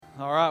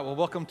All right, well,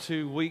 welcome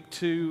to week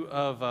 2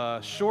 of a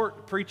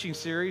short preaching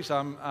series.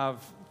 I've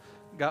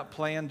got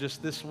planned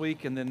just this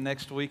week and then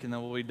next week, and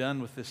then we'll be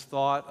done with this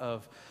thought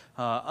of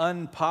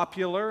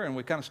unpopular. And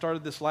we kind of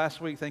started this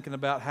last week thinking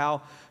about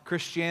how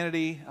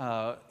Christianity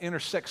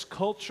intersects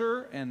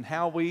culture and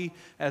how we,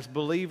 as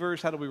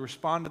believers, how do we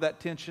respond to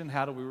that tension?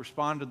 How do we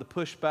respond to the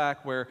pushback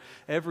where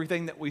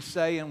everything that we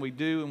say and we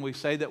do and we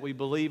say that we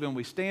believe and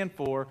we stand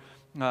for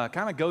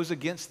kind of goes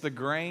against the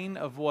grain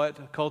of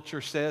what culture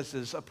says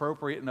is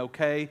appropriate and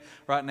okay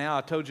right now.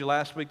 I told you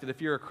last week that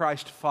if you're a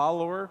Christ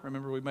follower,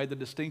 remember we made the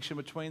distinction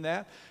between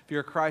that. If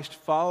you're a Christ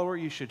follower,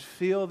 you should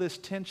feel this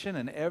tension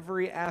in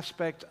every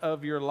aspect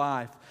of your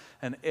life.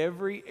 And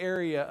every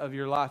area of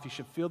your life, you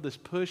should feel this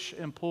push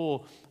and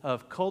pull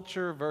of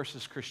culture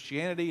versus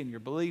Christianity and your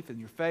belief and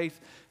your faith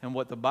and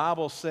what the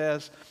Bible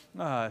says.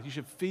 You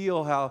should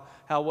feel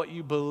how what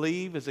you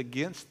believe is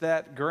against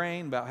that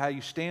grain, about how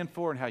you stand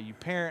for and how you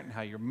parent and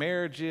how your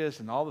marriage is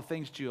and all the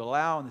things that you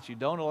allow and that you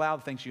don't allow,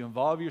 the things you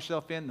involve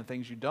yourself in, the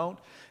things you don't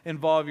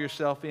involve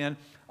yourself in,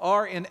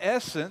 are in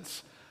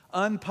essence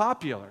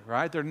unpopular,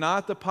 right? They're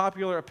not the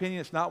popular opinion.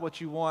 It's not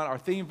what you want. Our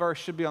theme verse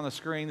should be on the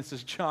screen. This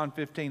is John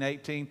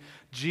 15:18.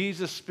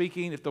 Jesus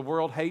speaking, if the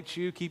world hates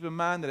you, keep in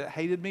mind that it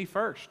hated me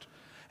first.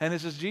 And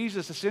this is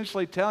Jesus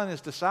essentially telling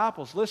his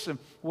disciples, listen,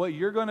 what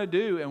you're going to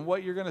do and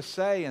what you're going to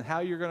say and how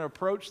you're going to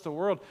approach the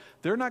world,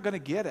 they're not going to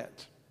get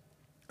it.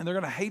 And they're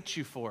going to hate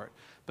you for it.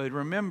 But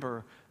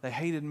remember, they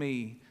hated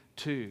me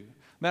too.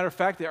 Matter of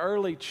fact, the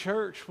early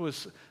church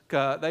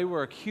they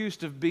were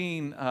accused of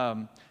being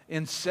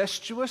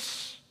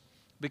incestuous,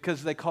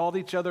 because they called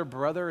each other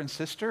brother and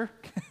sister.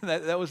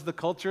 that was the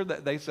culture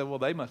that they said, well,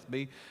 they must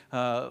be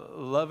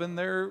loving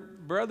their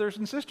brothers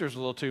and sisters a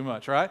little too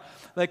much, right?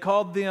 They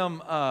called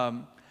them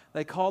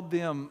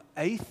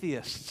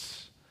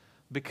atheists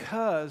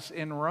because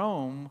in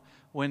Rome,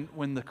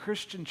 when the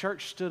Christian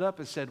church stood up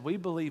and said, we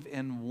believe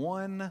in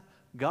one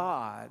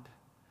God,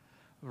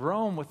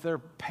 Rome, with their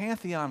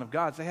pantheon of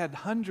gods, they had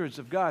hundreds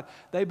of gods.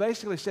 They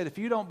basically said, if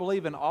you don't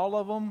believe in all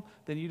of them,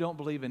 then you don't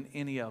believe in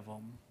any of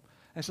them.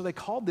 And so they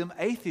called them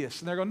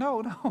atheists. And they're going,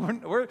 no,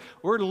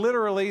 we're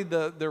literally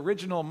the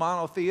original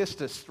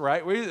monothéists,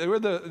 right?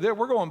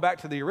 We're going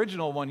back to the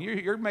original one.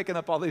 You're making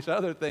up all these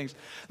other things.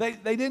 They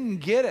didn't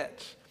get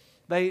it.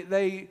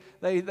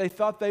 They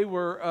thought they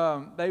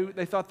were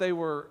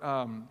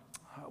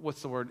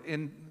what's the word?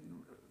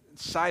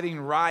 Inciting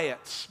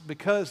riots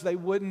because they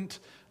wouldn't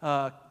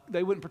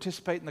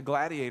participate in the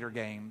gladiator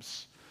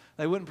games.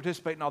 They wouldn't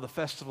participate in all the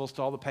festivals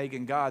to all the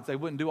pagan gods. They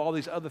wouldn't do all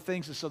these other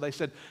things. And so they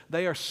said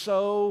they are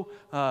so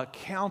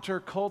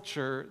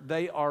counterculture,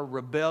 they are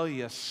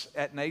rebellious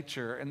at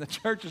nature. And the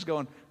church is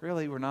going,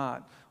 really, we're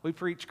not. We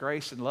preach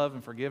grace and love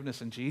and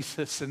forgiveness in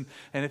Jesus. And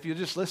if you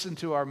just listen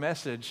to our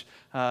message,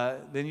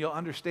 then you'll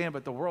understand.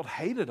 But the world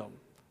hated them.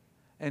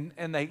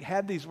 And they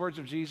had these words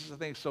of Jesus. I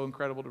think it's so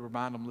incredible to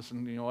remind them,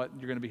 listen, you know what?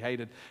 You're going to be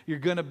hated. You're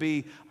going to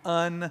be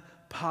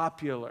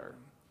unpopular.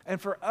 And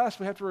for us,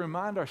 we have to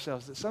remind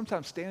ourselves that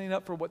sometimes standing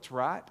up for what's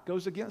right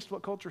goes against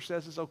what culture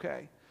says is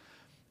okay.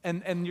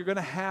 And you're going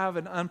to have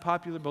an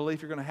unpopular belief.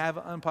 You're going to have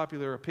an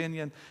unpopular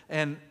opinion.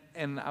 And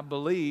I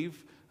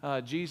believe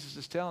Jesus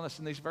is telling us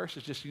in these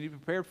verses, just you need to be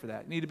prepared for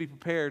that. You need to be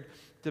prepared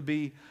to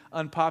be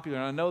unpopular.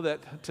 And I know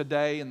that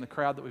today in the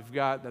crowd that we've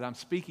got, that I'm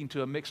speaking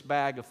to a mixed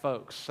bag of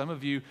folks. Some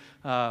of you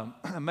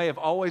may have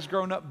always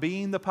grown up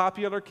being the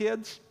popular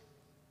kids.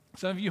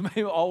 Some of you may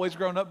have always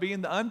grown up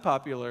being the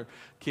unpopular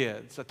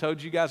kids. I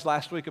told you guys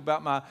last week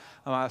about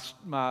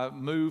my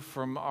move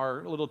from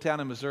our little town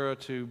in Missouri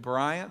to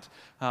Bryant.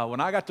 When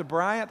I got to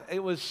Bryant, I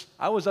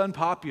was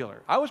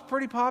unpopular. I was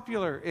pretty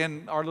popular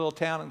in our little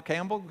town in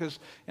Campbell because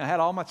I had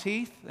all my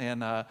teeth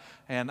and I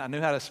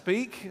knew how to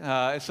speak.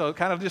 And so it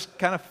kind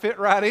of fit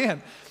right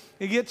in.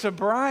 You get to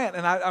Bryant,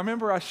 and I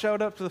remember I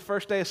showed up to the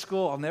first day of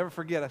school. I'll never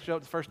forget. I showed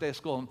up the first day of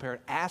school in a pair of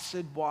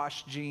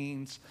acid-wash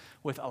jeans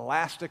with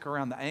elastic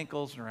around the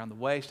ankles and around the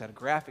waist. I had a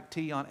graphic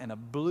tee on and a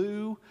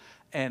blue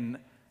and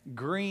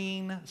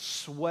green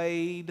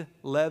suede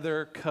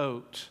leather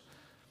coat.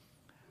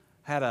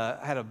 Had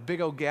a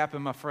big old gap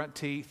in my front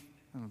teeth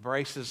and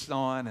braces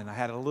on, and I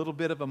had a little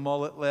bit of a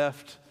mullet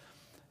left.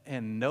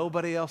 And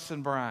nobody else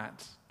in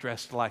Bryant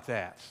dressed like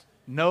that.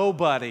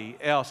 Nobody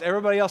else.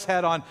 Everybody else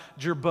had on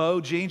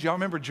Girbaud jeans. Y'all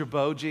remember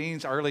Girbaud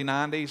jeans, early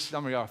 90s?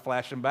 Some of y'all are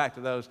flashing back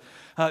to those.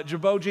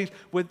 Girbaud jeans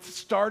with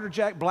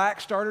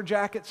black starter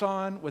jackets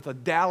on with a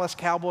Dallas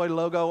Cowboy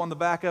logo on the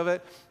back of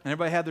it. And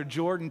everybody had their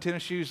Jordan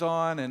tennis shoes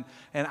on. And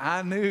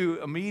I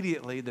knew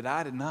immediately that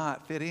I did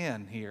not fit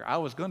in here. I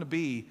was going to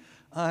be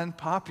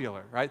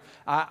unpopular, right?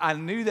 I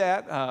knew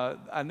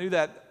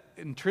that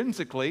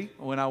intrinsically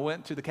when I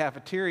went to the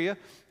cafeteria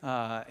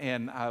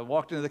and I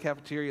walked into the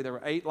cafeteria. There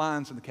were 8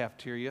 lines in the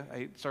cafeteria,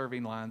 8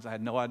 serving lines. I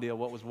had no idea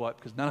what was what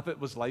because none of it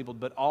was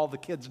labeled, but all the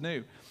kids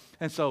knew.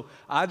 And so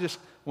I just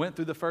went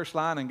through the first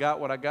line and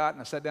got what I got,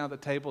 and I sat down at the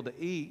table to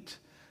eat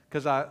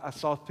because I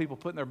saw people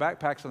putting their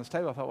backpacks on this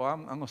table. I thought, well,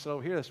 I'm going to sit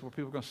over here. That's where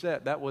people are going to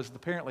sit. That was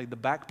apparently the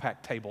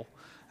backpack table.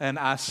 and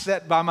I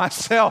sat by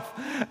myself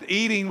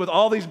eating with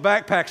all these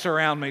backpacks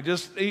around me,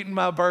 just eating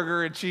my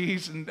burger and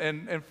cheese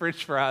and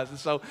French fries. And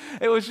so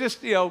it was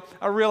just,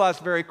 I realized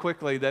very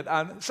quickly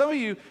that some of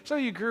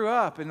you grew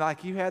up and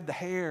like you had the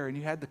hair and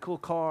you had the cool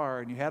car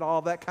and you had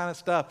all that kind of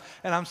stuff.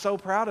 And I'm so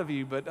proud of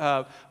you.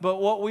 But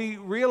what we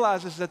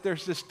realize is that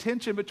there's this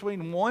tension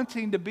between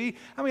wanting to be,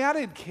 I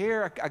didn't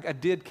care. I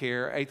did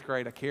care. 8th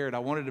grade, I cared. I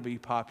wanted to be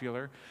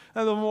popular.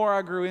 And the more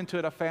I grew into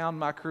it, I found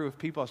my crew of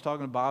people. I was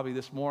talking to Bobby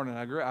this morning.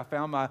 I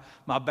found my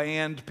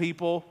band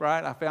people,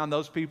 right? I found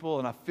those people,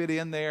 and I fit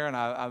in there, and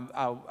I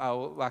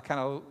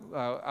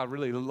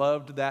really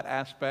loved that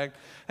aspect.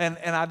 And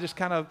I just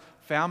kind of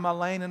found my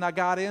lane, and I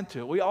got into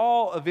it. We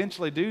all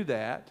eventually do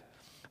that.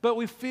 But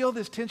we feel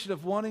this tension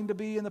of wanting to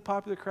be in the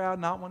popular crowd,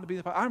 not wanting to be in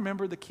the popular. I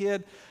remember the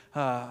kid,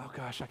 I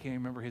can't even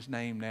remember his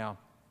name now.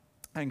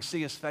 I can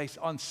see his face.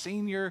 On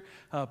senior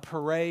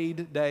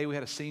parade day, we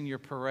had a senior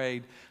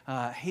parade.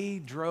 He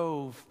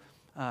drove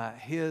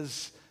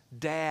his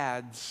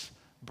dad's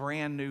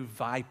brand new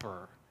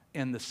Viper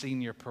in the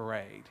senior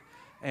parade.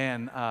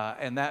 And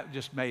that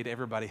just made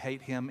everybody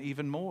hate him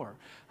even more.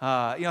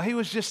 He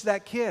was just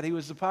that kid. He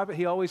was the puppet.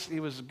 He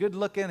was good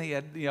looking. He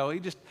had, he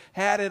just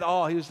had it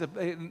all.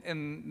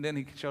 And then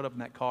he showed up in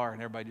that car,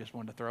 and everybody just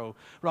wanted to throw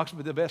rocks.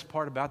 But the best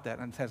part about that,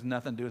 and it has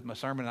nothing to do with my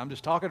sermon, and I'm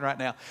just talking right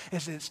now,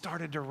 is that it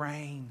started to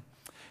rain.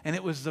 And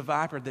it was the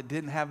Viper that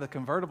didn't have the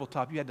convertible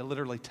top. You had to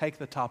literally take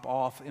the top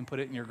off and put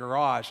it in your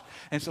garage.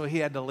 And so he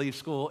had to leave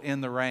school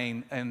in the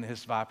rain in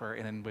his Viper,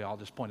 and then we all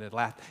just pointed and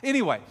laughed.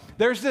 Anyway,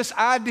 there's this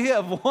idea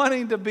of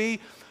wanting to be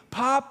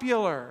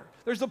popular.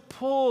 There's a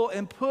pull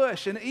and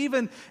push. And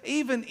even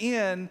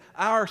in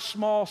our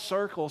small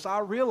circles, I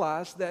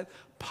realize that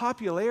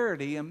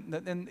popularity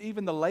and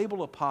even the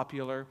label of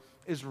popular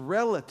is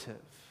relative.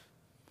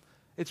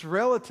 It's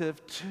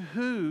relative to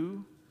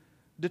who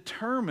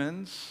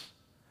determines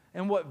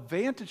and what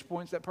vantage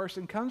points that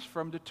person comes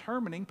from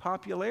determining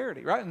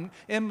popularity, right? And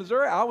in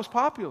Missouri, I was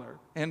popular.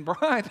 In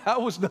Bryant, I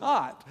was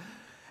not.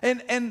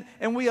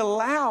 And we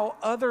allow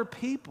other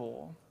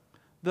people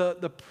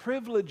the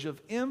privilege of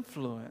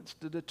influence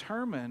to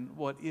determine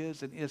what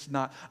is and is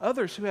not.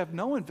 Others who have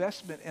no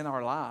investment in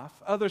our life,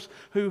 others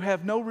who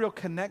have no real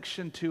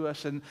connection to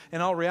us, and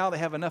in all reality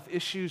have enough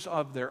issues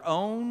of their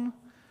own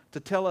to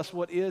tell us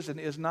what is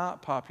and is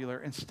not popular.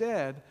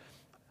 Instead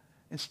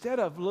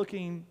of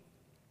looking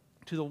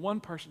to the one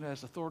person who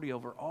has authority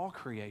over all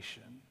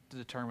creation to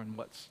determine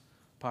what's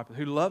popular,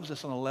 who loves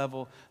us on a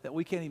level that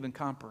we can't even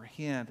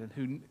comprehend, and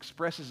who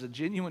expresses a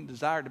genuine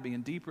desire to be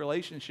in deep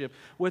relationship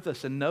with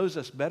us and knows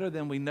us better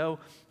than we know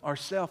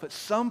ourselves. At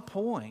some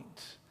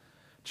point,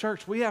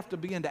 church, we have to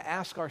begin to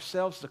ask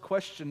ourselves the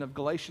question of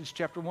Galatians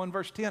chapter 1,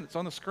 verse 10. It's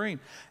on the screen.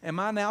 Am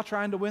I now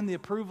trying to win the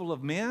approval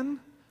of men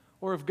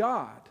or of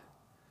God?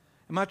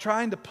 Am I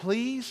trying to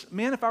please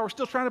men? If I were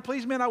still trying to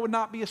please men, I would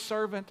not be a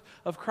servant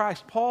of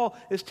Christ. Paul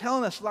is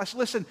telling us,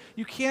 listen,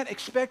 you can't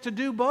expect to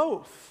do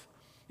both.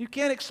 You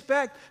can't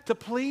expect to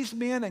please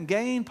men and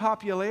gain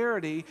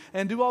popularity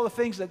and do all the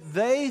things that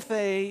they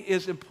say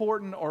is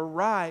important or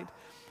right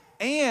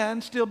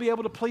and still be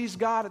able to please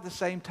God at the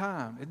same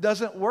time. It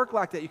doesn't work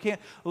like that. You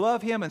can't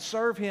love Him and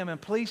serve Him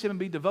and please Him and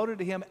be devoted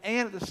to Him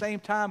and at the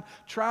same time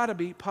try to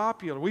be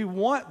popular. We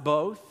want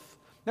both.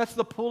 That's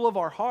the pull of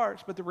our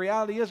hearts, but the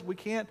reality is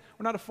we're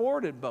not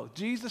afforded both.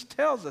 Jesus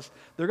tells us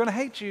they're going to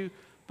hate you,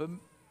 but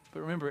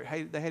remember,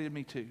 they hated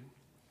me too.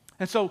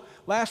 And so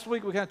last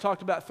week we kind of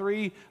talked about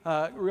 3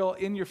 real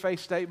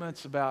in-your-face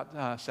statements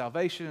about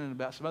salvation and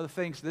about some other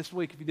things. This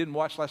week, if you didn't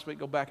watch last week,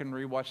 go back and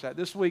rewatch that.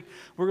 This week,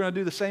 we're going to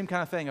do the same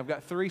kind of thing. I've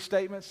got 3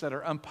 statements that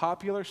are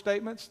unpopular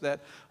statements that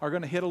are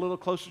going to hit a little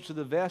closer to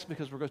the vest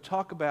because we're going to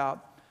talk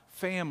about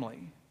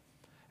family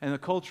and the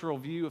cultural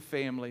view of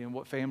family and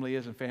what family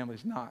is and family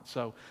is not.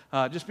 So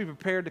just be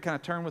prepared to kind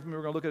of turn with me.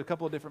 We're going to look at a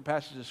couple of different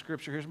passages of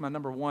Scripture. Here's my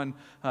number 1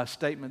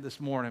 statement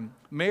this morning.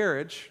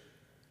 Marriage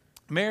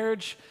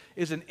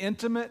is an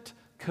intimate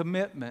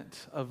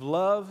commitment of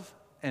love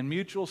and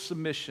mutual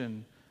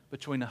submission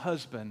between a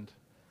husband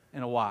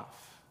and a wife.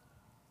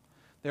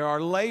 There are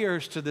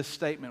layers to this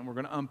statement. We're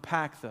going to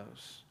unpack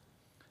those.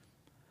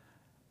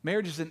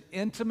 Marriage is an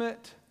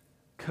intimate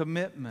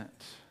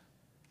commitment.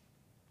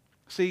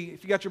 See,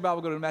 if you got your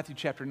Bible, go to Matthew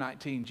chapter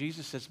 19.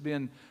 Jesus has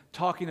been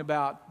talking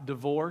about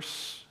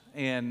divorce,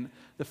 and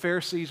the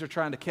Pharisees are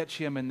trying to catch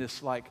him in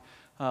this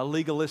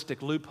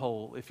legalistic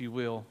loophole, if you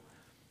will.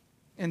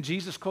 And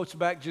Jesus quotes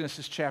back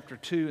Genesis chapter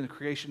 2 and the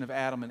creation of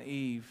Adam and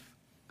Eve.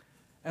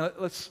 And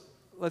let's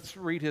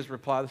read his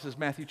reply. This is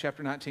Matthew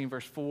chapter 19,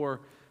 verse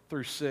 4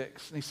 through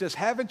 6. And he says,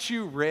 haven't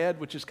you read,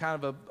 which is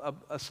kind of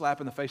a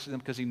slap in the face of them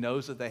because he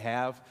knows that they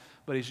have,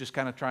 but he's just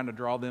kind of trying to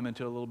draw them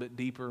into a little bit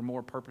deeper,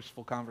 more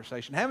purposeful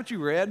conversation. Haven't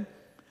you read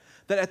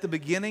that at the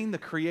beginning the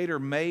Creator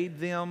made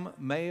them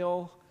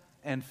male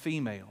and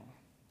female?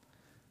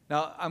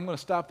 Now, I'm going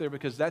to stop there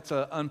because that's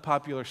an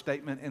unpopular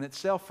statement in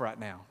itself right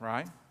now,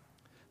 right?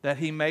 That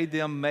He made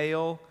them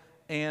male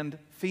and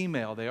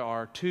female. There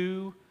are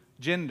 2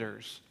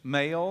 genders,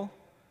 male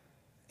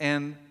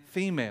and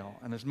female.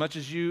 And as much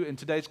as you in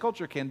today's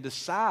culture can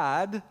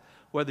decide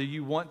whether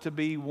you want to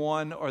be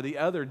one or the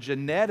other,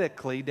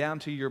 genetically, down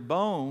to your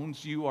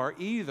bones, you are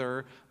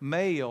either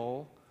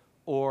male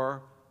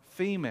or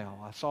female.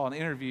 I saw an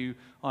interview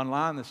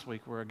online this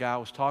week where a guy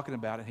was talking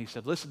about it. He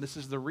said, listen, this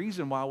is the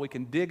reason why we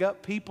can dig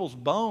up people's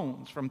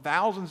bones from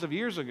thousands of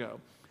years ago.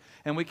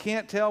 And we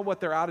can't tell what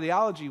their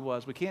ideology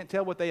was. We can't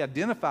tell what they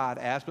identified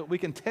as, but we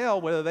can tell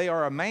whether they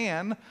are a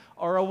man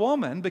or a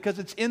woman because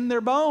it's in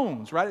their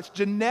bones, right? It's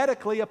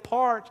genetically a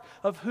part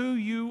of who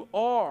you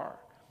are.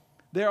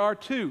 There are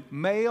two,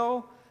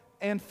 male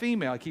and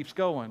female. He keeps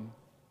going.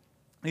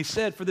 He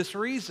said, for this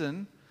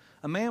reason,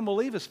 a man will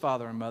leave his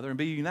father and mother and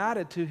be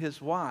united to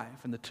his wife,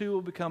 and the two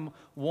will become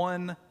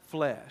one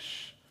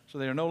flesh. So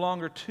they are no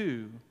longer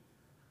two,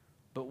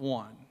 but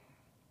one.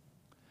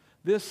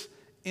 This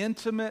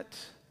intimate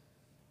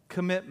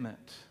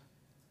commitment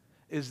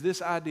is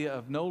this idea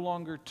of no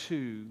longer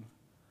two,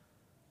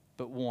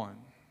 but one.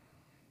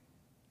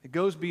 It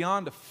goes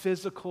beyond a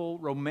physical,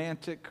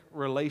 romantic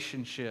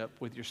relationship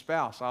with your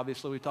spouse.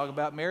 Obviously, we talk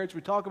about marriage, we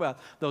talk about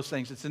those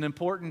things. It's an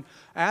important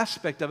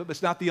aspect of it, but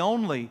it's not the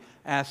only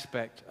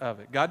aspect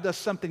of it. God does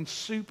something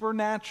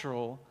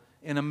supernatural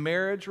in a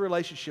marriage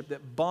relationship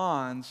that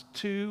bonds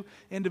two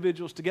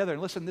individuals together.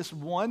 And listen, this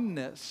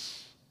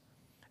oneness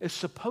is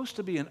supposed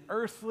to be an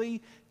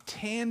earthly,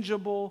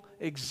 tangible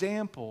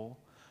example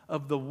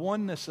of the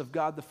oneness of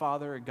God the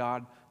Father and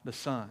God the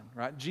Son,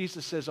 right?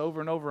 Jesus says over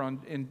and over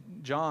in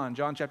John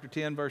chapter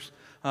 10, verse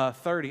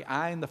 30,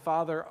 I and the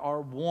Father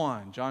are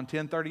one. John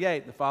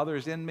 10:38, the Father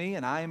is in me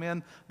and I am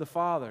in the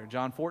Father.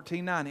 John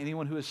 14:9,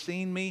 anyone who has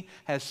seen me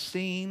has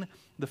seen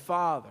the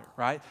Father,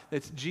 right?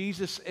 It's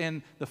Jesus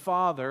and the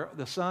Father,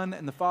 the Son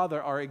and the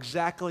Father are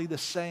exactly the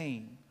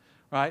same,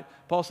 right?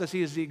 Paul says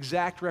he is the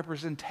exact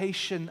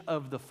representation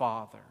of the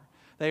Father.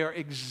 They are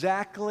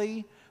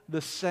exactly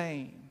the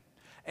same.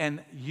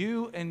 And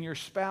you and your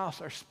spouse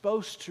are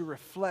supposed to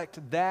reflect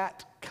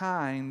that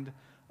kind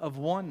of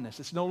oneness.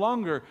 It's no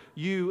longer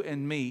you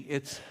and me,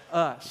 it's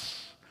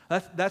us.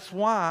 That's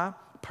why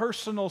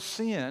personal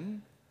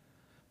sin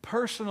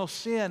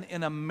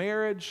in a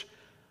marriage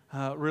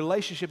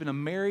relationship, in a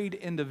married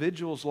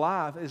individual's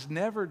life, is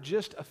never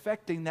just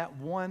affecting that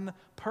one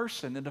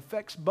person. It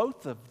affects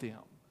both of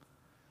them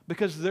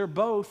because they're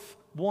both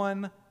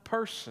one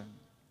person.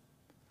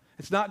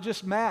 It's not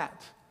just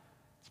Matt.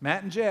 It's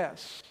Matt and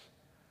Jess.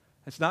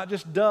 It's not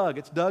just Doug.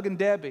 It's Doug and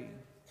Debbie.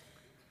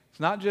 It's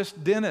not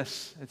just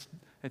Dennis.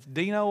 It's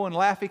Dino and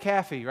Laffy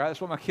Caffey, right? That's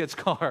what my kids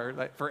call her,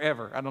 like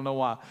forever. I don't know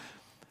why.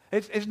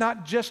 It's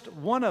not just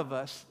one of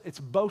us. It's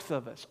both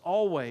of us,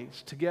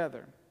 always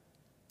together.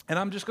 And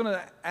I'm just going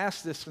to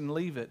ask this and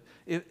leave it.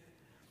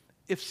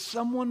 If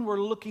someone were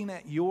looking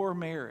at your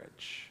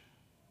marriage,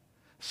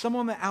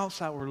 someone on the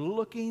outside were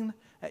looking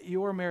at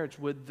your marriage,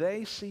 would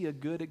they see a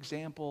good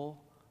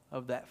example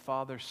of that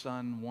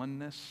father-son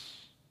oneness?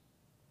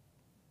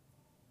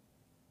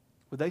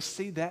 Would they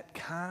see that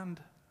kind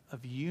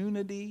of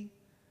unity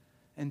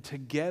and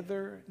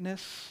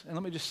togetherness? And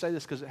let me just say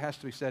this because it has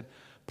to be said.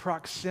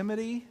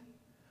 Proximity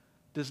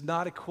does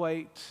not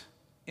equate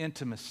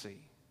intimacy.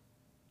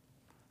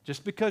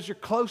 Just because you're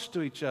close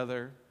to each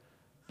other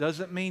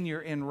doesn't mean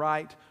you're in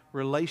right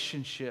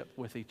relationship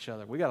with each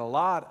other. We got a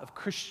lot of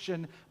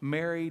Christian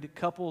married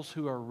couples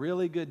who are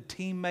really good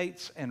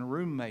teammates and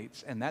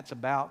roommates, and that's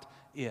about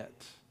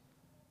it.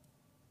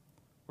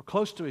 We're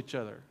close to each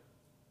other.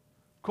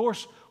 Of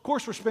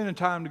course, we're spending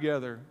time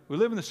together. We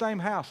live in the same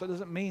house. That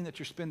doesn't mean that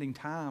you're spending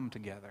time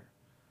together.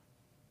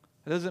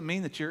 It doesn't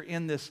mean that you're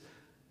in this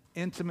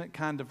intimate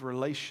kind of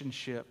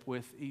relationship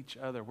with each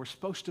other. We're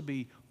supposed to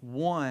be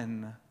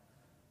one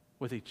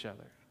with each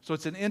other. So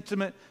it's an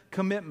intimate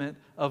commitment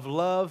of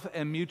love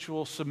and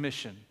mutual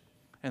submission.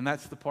 And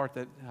that's the part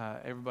that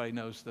everybody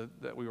knows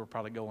that we were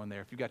probably going there.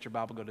 If you've got your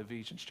Bible, go to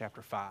Ephesians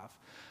chapter 5.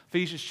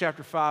 Ephesians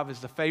chapter 5 is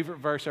the favorite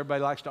verse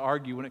everybody likes to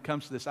argue when it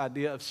comes to this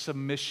idea of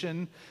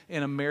submission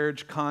in a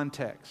marriage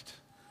context.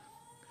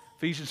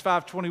 Ephesians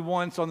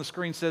 5:21, it's on the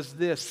screen, says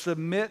this: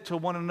 submit to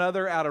one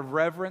another out of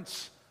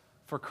reverence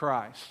for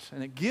Christ.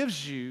 And it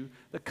gives you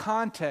the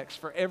context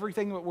for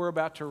everything that we're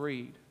about to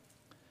read.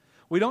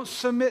 We don't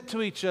submit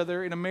to each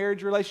other in a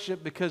marriage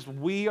relationship because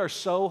we are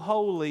so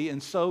holy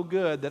and so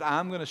good that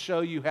I'm going to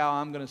show you how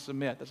I'm going to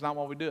submit. That's not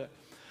why we do it.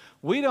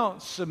 We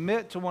don't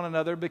submit to one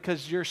another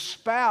because your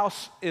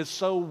spouse is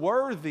so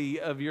worthy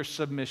of your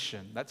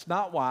submission. That's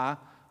not why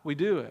we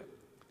do it.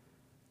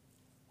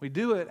 We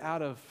do it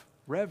out of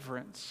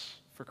reverence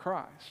for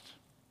Christ.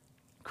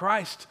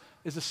 Christ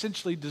is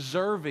essentially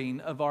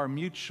deserving of our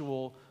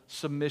mutual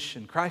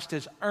submission. Christ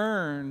has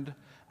earned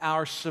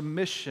our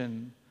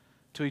submission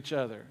to each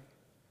other.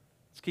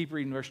 Let's keep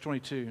reading verse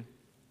 22.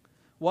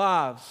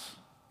 Wives,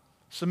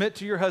 submit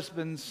to your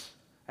husbands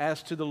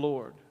as to the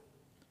Lord.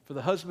 For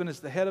the husband is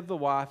the head of the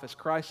wife, as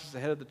Christ is the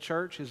head of the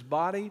church, his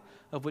body,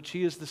 of which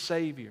he is the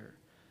Savior.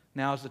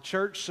 Now, as the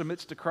church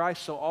submits to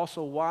Christ, so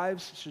also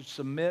wives should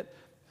submit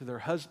to their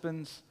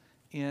husbands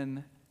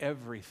in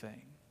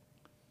everything.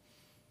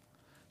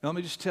 Now, let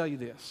me just tell you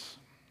this.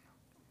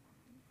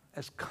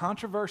 As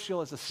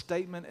controversial as a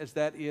statement as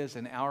that is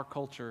in our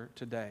culture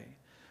today,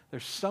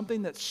 there's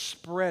something that's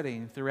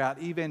spreading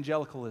throughout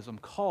evangelicalism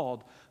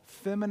called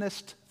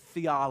feminist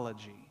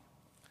theology.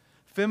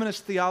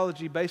 Feminist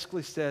theology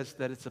basically says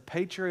that it's a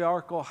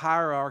patriarchal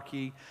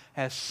hierarchy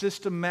has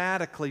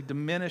systematically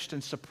diminished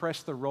and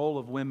suppressed the role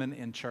of women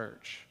in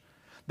church.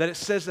 That it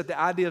says that the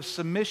idea of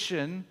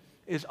submission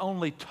is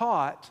only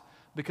taught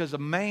because a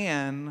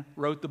man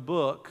wrote the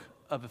book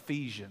of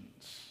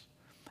Ephesians.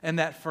 And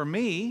that for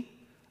me,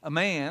 a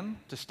man,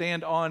 to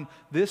stand on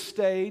this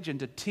stage and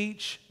to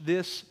teach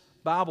this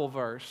Bible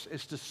verse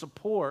is to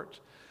support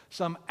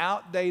some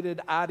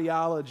outdated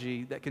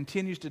ideology that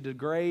continues to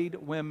degrade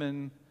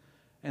women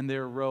and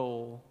their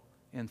role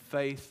in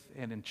faith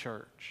and in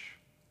church.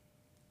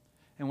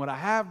 And what I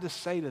have to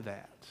say to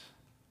that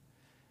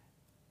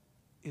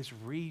is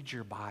read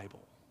your Bible.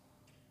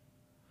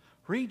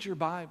 Read your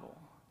Bible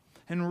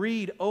and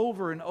read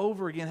over and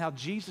over again how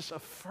Jesus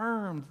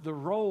affirmed the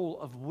role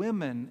of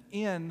women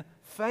in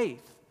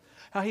faith.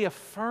 How he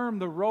affirmed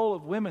the role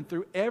of women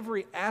through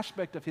every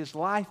aspect of his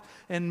life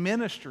and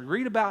ministry.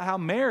 Read about how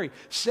Mary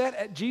sat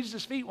at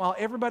Jesus' feet while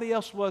everybody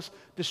else was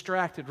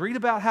distracted. Read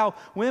about how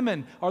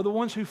women are the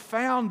ones who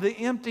found the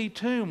empty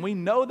tomb. We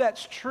know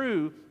that's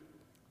true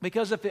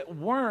because if it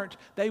weren't,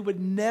 they would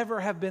never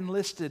have been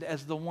listed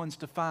as the ones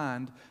to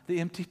find the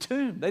empty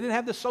tomb. They didn't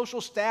have the social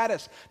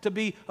status to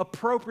be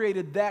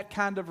appropriated that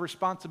kind of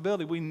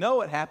responsibility. We know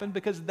it happened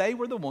because they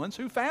were the ones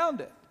who found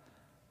it.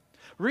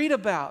 Read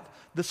about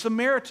the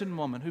Samaritan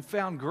woman who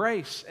found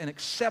grace and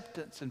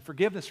acceptance and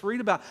forgiveness.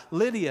 Read about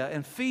Lydia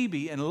and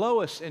Phoebe and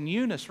Lois and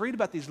Eunice. Read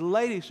about these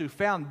ladies who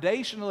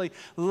foundationally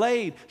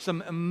laid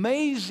some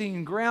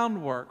amazing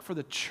groundwork for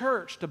the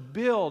church to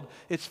build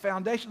its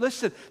foundation.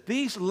 Listen,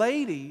 these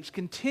ladies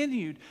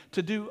continued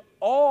to do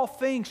all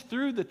things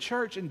through the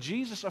church, and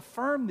Jesus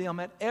affirmed them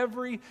at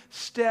every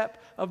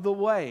step of the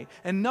way.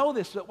 And know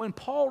this, that when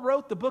Paul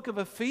wrote the book of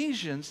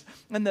Ephesians,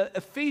 and the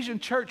Ephesian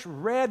church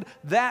read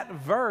that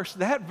verse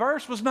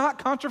was not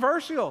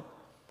controversial.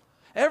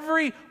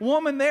 Every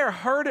woman there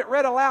heard it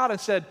read aloud and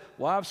said,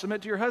 "Wives,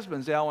 submit to your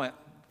husbands." They all went,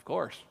 "Of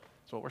course,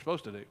 that's what we're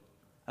supposed to do.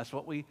 That's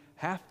what we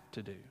have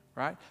to do,"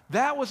 right?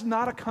 That was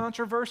not a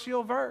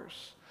controversial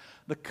verse.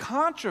 The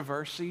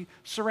controversy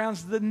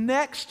surrounds the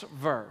next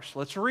verse.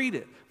 Let's read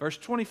it. Verse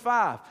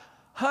 25.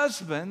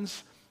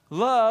 Husbands,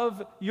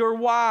 love your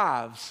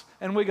wives.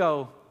 And we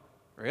go,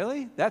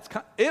 really?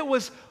 It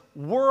was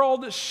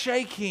world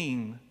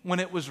shaking when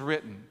it was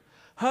written.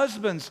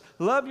 Husbands,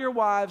 love your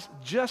wives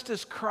just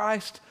as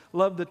Christ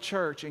loved the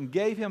church and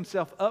gave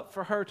himself up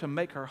for her to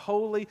make her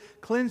holy,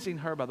 cleansing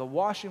her by the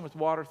washing with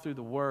water through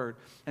the word,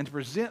 and to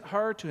present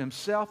her to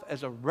himself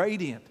as a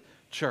radiant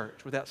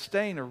church, without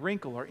stain or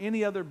wrinkle or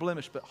any other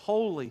blemish, but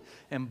holy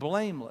and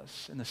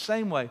blameless. In the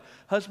same way,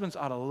 husbands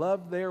ought to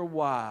love their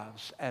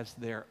wives as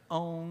their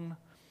own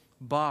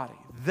body.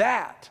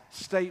 That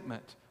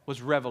statement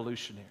was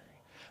revolutionary.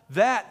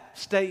 That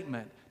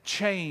statement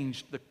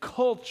changed the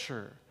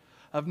culture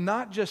of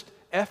not just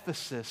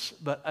Ephesus,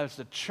 but as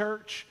the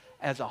church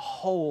as a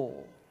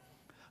whole.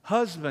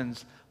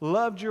 Husbands,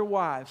 loved your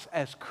wives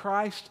as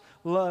Christ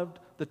loved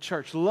the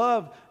church.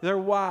 Love their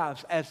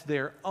wives as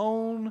their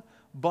own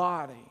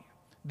body.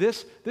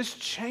 This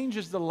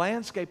changes the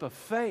landscape of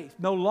faith.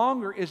 No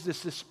longer is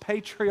this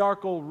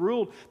patriarchal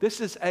rule. This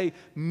is a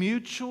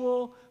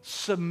mutual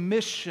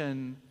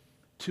submission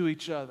to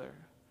each other.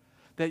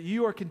 That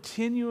you are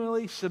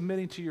continually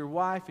submitting to your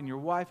wife, and your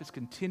wife is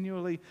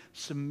continually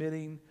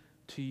submitting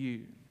to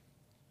you.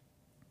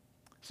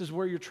 This is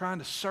where you're trying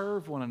to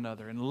serve one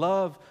another and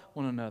love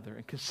one another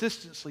and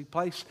consistently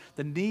place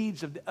the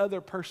needs of the other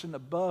person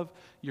above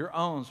your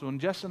own. So when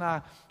Jess and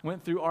I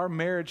went through our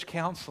marriage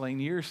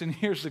counseling years and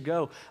years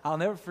ago, I'll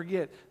never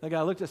forget, the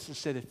guy looked at us and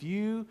said, if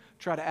you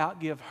try to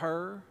outgive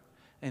her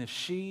and if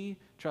she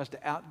tries to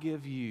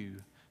outgive you,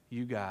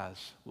 you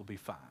guys will be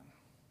fine.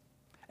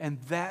 And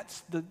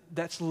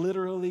that's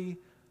literally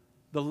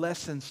the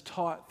lessons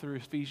taught through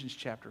Ephesians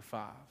chapter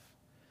 5.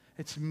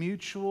 It's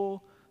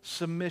mutual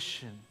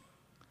submission.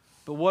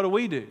 But what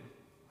do?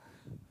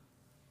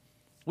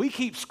 We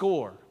keep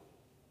score,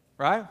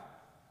 right?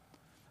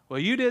 Well,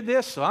 you did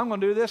this, so I'm going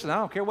to do this, and I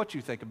don't care what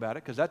you think about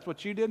it, because that's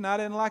what you did, and I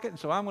didn't like it, and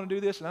so I'm going to do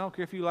this, and I don't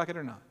care if you like it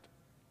or not.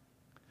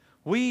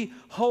 We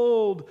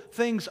hold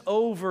things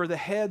over the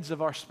heads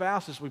of our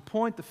spouses. We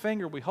point the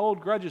finger, we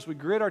hold grudges, we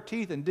grit our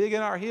teeth and dig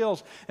in our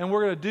heels, and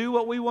we're going to do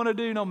what we want to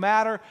do no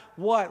matter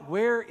what.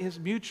 Where is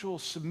mutual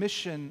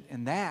submission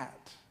in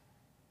that?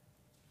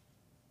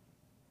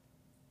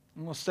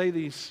 I'm going to say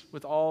these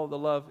with all the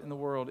love in the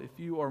world. If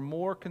you are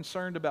more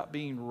concerned about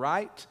being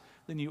right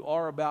than you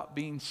are about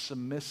being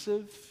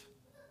submissive,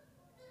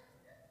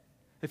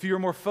 if you are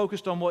more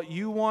focused on what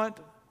you want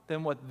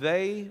than what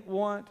they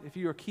want, if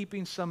you are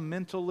keeping some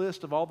mental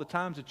list of all the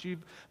times that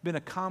you've been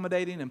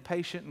accommodating and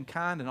patient and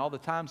kind and all the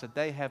times that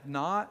they have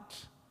not,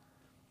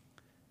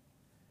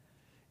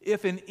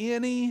 if in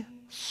any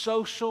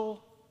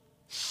social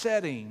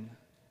setting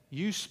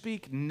you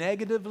speak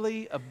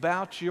negatively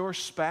about your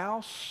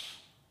spouse,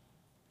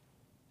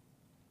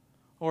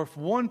 or if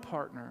one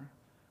partner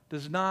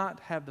does not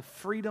have the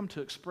freedom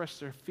to express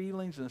their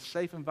feelings in a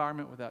safe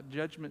environment without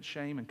judgment,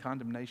 shame, and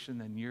condemnation,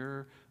 then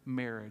your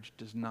marriage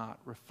does not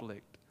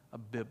reflect a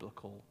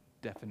biblical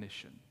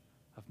definition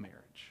of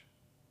marriage.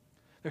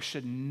 There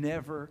should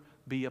never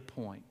be a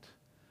point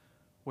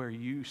where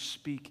you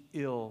speak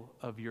ill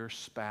of your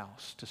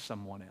spouse to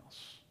someone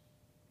else.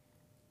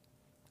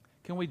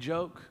 Can we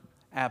joke?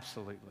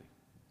 Absolutely.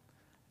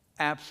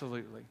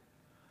 Absolutely.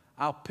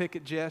 I'll pick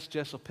at Jess,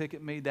 Jess will pick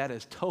at me. That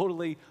is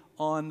totally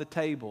on the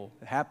table.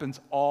 It happens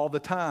all the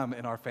time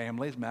in our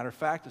family. As a matter of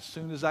fact, as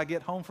soon as I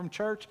get home from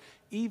church,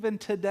 even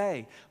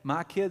today,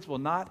 my kids will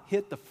not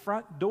hit the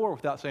front door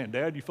without saying,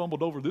 Dad, you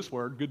fumbled over this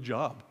word. Good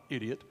job,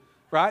 idiot.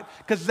 Right?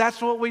 Because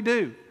that's what we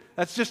do.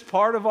 That's just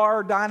part of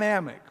our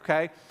dynamic,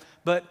 okay?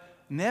 But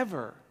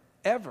never,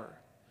 ever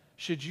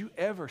should you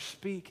ever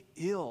speak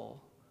ill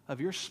of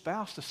your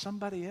spouse to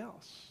somebody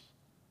else.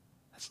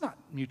 That's not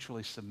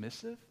mutually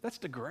submissive. That's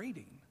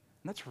degrading.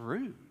 And that's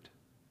rude.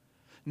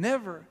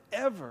 Never,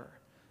 ever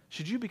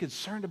should you be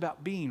concerned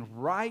about being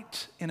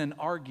right in an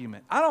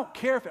argument. I don't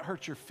care if it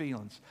hurts your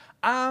feelings.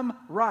 I'm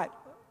right.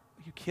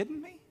 Are you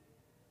kidding me?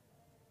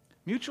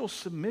 Mutual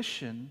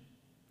submission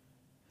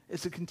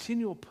is a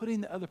continual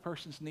putting the other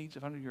person's needs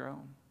under your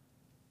own.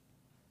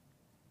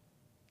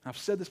 I've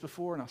said this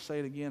before and I'll say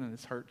it again, and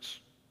it hurts.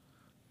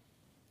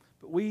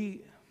 But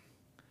we,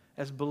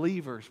 as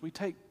believers, we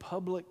take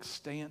public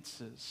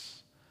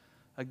stances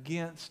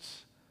against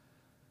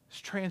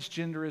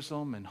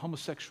transgenderism and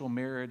homosexual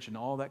marriage and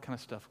all that kind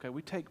of stuff. Okay,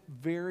 we take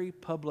very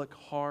public,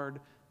 hard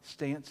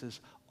stances,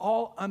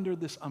 all under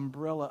this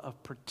umbrella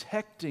of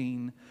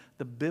protecting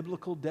the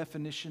biblical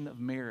definition of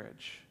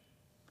marriage,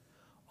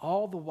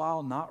 all the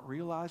while not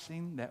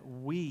realizing that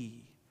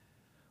we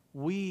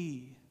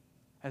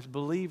as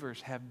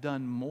believers have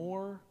done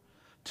more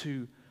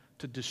to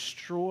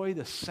destroy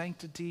the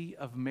sanctity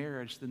of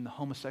marriage than the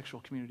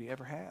homosexual community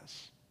ever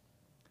has.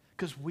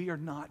 Because we are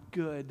not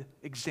good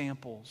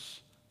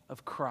examples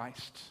of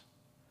Christ.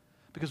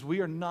 Because we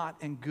are not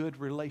in good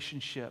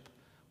relationship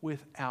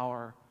with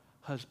our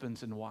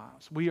husbands and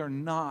wives. We are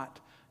not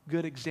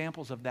good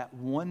examples of that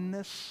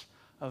oneness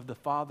of the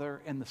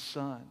Father and the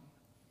Son.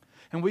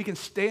 And we can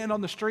stand on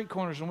the street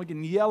corners and we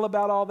can yell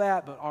about all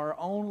that, but our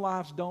own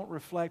lives don't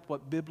reflect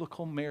what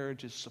biblical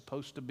marriage is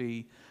supposed to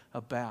be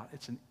about.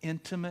 It's an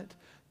intimate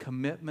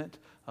commitment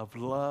of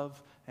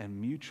love and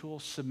mutual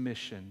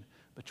submission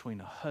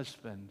between a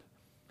husband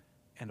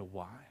and a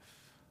wife.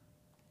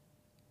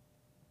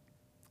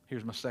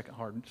 Here's my second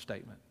hard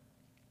statement.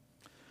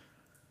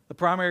 The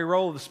primary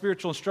role of the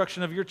spiritual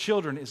instruction of your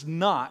children is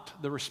not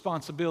the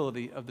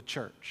responsibility of the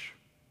church.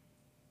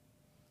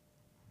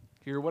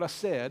 Hear what I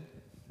said.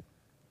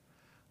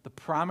 The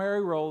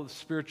primary role of the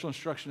spiritual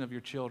instruction of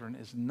your children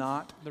is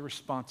not the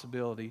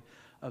responsibility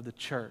of the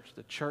church.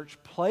 The church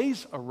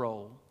plays a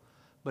role,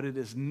 but it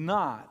is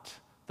not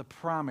the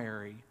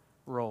primary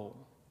role.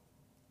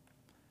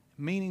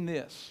 Meaning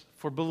this,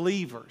 for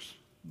believers,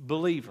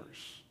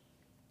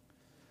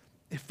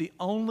 if the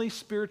only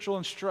spiritual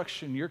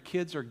instruction your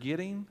kids are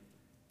getting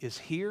is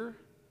here,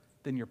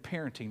 then you're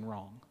parenting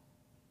wrong.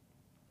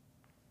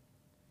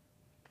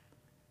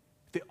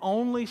 The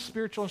only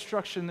spiritual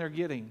instruction they're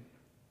getting,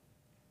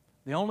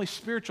 the only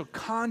spiritual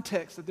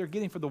context that they're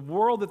getting for the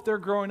world that they're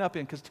growing up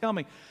in, because tell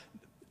me,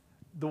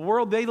 the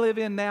world they live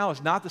in now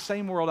is not the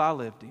same world I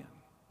lived in.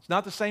 It's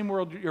not the same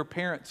world your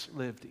parents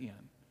lived in.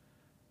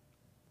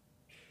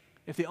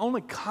 If the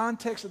only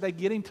context that they're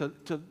getting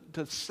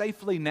to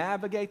safely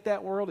navigate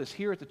that world is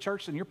here at the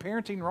church, then you're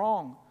parenting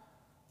wrong.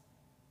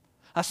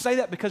 I say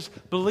that because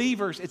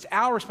believers, it's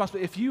our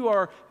responsibility. If you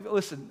are,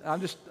 listen,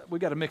 we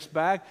got a mixed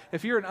bag.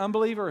 If you're an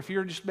unbeliever, if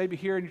you're just maybe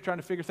here and you're trying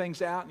to figure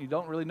things out and you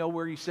don't really know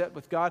where you sit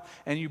with God,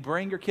 and you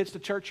bring your kids to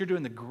church, you're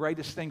doing the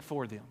greatest thing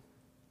for them.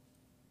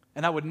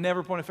 And I would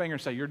never point a finger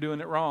and say, you're doing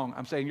it wrong.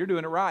 I'm saying you're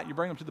doing it right. You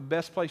bring them to the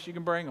best place you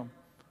can bring them.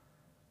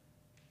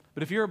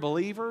 But if you're a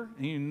believer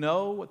and you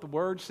know what the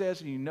Word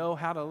says and you know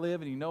how to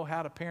live and you know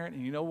how to parent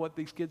and you know what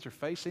these kids are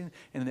facing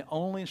and the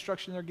only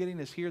instruction they're getting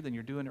is here, then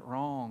you're doing it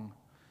wrong.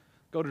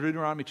 Go to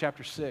Deuteronomy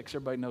chapter 6.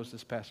 Everybody knows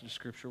this passage of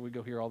Scripture. We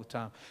go here all the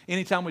time.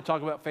 Anytime we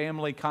talk about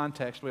family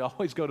context, we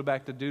always go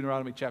back to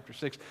Deuteronomy chapter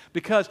 6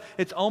 because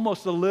it's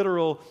almost the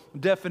literal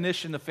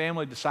definition of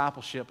family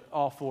discipleship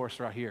all for us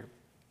right here.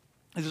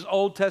 This is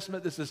Old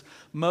Testament. This is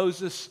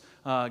Moses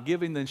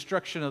giving the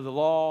instruction of the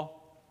law.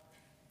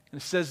 And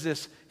it says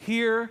this,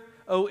 "Hear,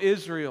 O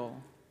Israel,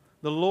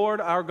 the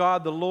Lord our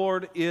God, the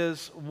Lord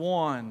is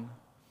one.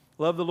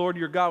 Love the Lord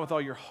your God with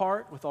all your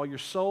heart, with all your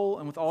soul,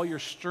 and with all your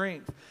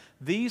strength.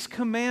 These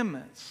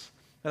commandments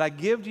that I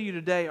give to you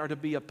today are to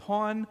be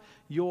upon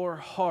your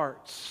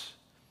hearts.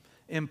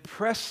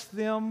 Impress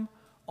them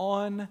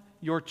on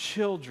your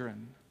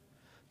children.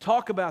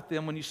 Talk about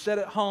them when you sit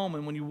at home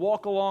and when you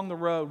walk along the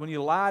road, when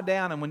you lie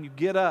down and when you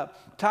get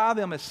up. Tie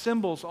them as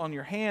symbols on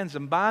your hands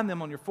and bind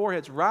them on your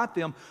foreheads. Write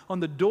them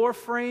on the door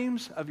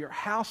frames of your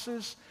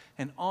houses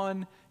and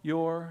on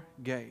your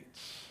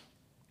gates."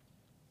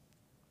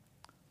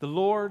 The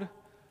Lord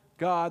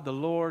God, the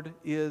Lord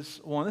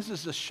is one. This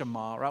is the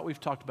Shema, right? We've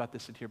talked about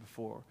this in here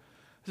before.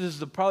 This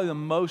is probably the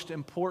most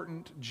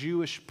important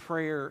Jewish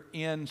prayer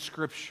in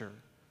Scripture,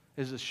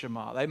 is the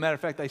Shema. As a matter of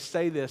fact, they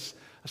say this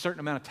a certain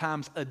amount of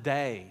times a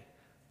day.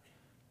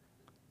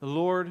 The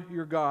Lord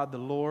your God, the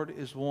Lord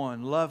is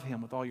one. Love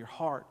Him with all your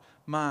heart,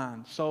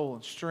 mind, soul,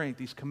 and strength.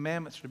 These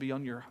commandments are to be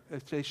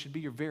they should be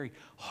your very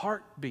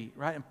heartbeat,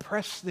 right?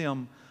 Impress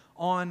them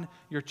on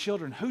your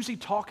children. Who's He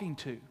talking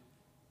to?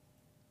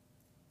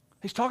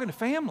 He's talking to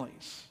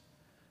families.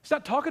 He's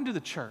not talking to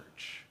the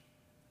church.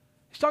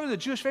 He's talking to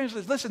the Jewish families. He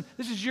says, listen,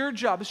 this is your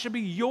job. This should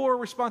be your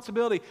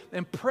responsibility.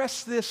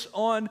 Impress this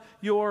on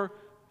your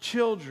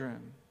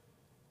children.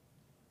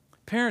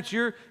 Parents,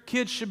 your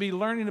kids should be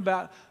learning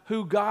about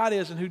who God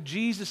is and who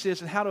Jesus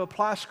is and how to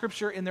apply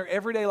Scripture in their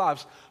everyday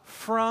lives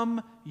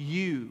from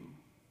you.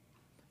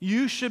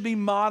 You should be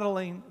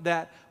modeling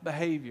that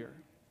behavior.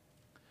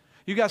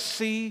 You guys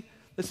see,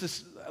 this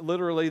is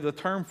literally the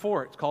term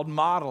for it. It's called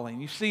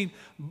modeling. You see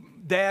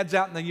dads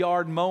out in the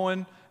yard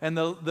mowing and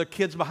the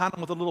kids behind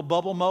them with a little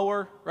bubble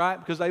mower, right?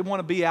 Because they want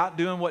to be out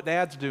doing what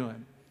dad's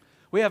doing.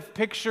 We have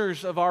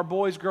pictures of our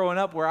boys growing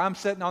up where I'm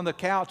sitting on the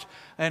couch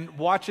and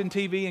watching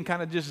TV and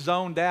kind of just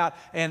zoned out,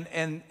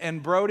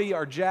 and Brody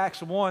or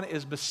Jax, one,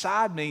 is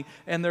beside me,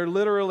 and they're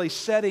literally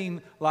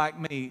setting like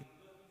me,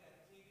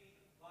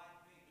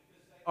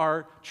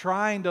 are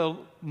trying to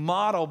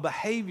model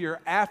behavior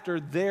after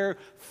their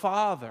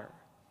father.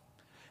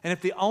 And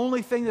if the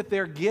only thing that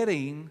they're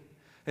getting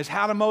is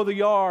how to mow the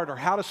yard or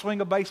how to swing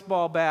a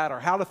baseball bat or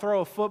how to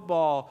throw a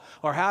football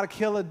or how to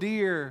kill a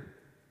deer,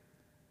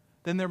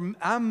 then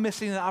I'm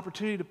missing an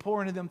opportunity to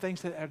pour into them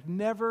things that I'm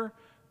never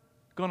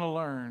going to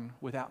learn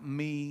without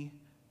me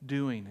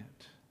doing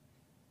it.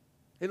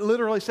 It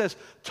literally says,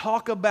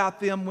 talk about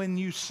them when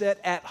you sit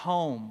at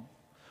home.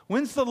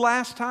 When's the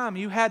last time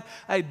you had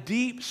a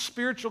deep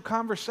spiritual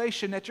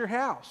conversation at your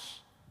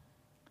house?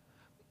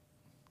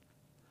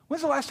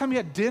 When's the last time you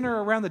had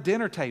dinner around the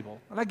dinner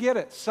table? And I get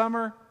it,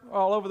 summer,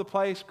 all over the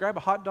place, grab a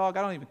hot dog,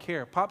 I don't even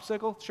care.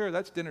 Popsicle, sure,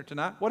 that's dinner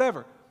tonight,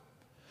 whatever.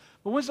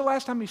 But when's the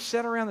last time you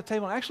sat around the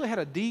table and actually had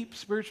a deep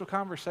spiritual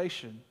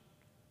conversation?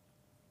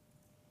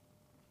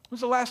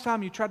 When's the last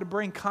time you tried to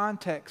bring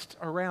context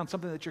around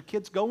something that your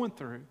kid's going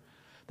through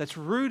that's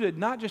rooted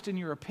not just in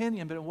your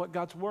opinion, but in what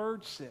God's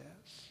Word says?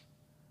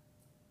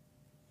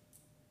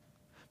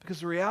 Because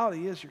the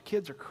reality is your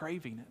kids are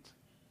craving it.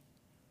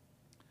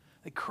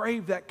 They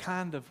crave that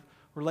kind of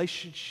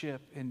relationship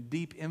and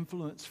deep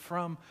influence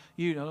from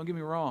you. Now, don't get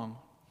me wrong.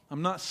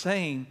 I'm not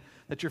saying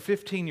that your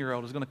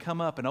 15-year-old is going to come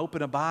up and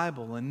open a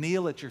Bible and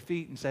kneel at your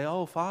feet and say,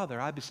 oh,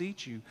 Father, I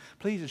beseech you,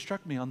 please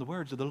instruct me on the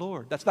words of the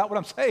Lord. That's not what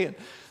I'm saying.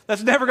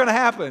 That's never going to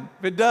happen.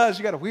 If it does,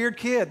 you got a weird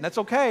kid, and that's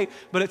okay,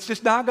 but it's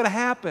just not going to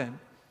happen.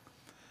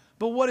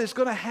 But what is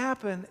going to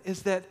happen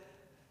is that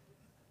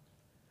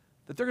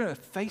they're going to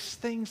face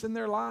things in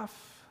their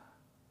life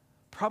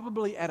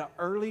probably at an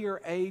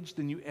earlier age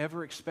than you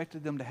ever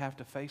expected them to have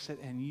to face it,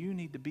 and you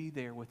need to be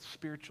there with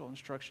spiritual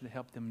instruction to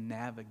help them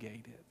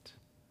navigate it.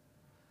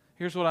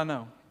 Here's what I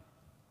know.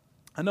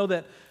 I know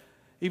that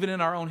even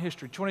in our own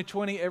history,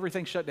 2020,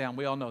 everything shut down.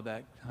 We all know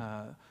that.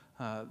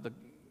 The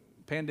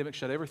pandemic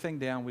shut everything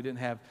down. We didn't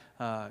have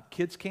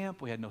kids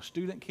camp. We had no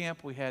student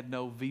camp. We had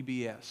no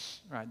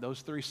VBS. Right?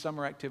 Those 3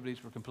 summer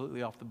activities were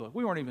completely off the book.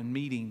 We weren't even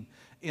meeting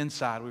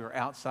inside. We were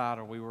outside,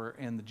 or we were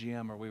in the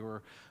gym, or we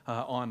were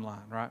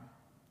online. Right?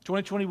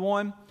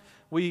 2021,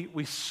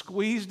 we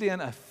squeezed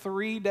in a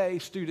 3-day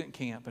student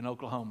camp in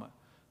Oklahoma.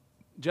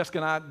 Jessica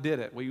and I did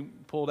it. We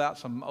pulled out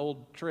some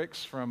old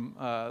tricks from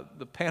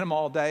the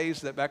Panama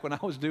days, that back when I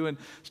was doing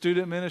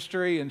student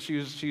ministry, and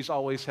she's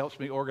always helps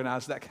me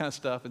organize that kind of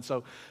stuff. And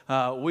so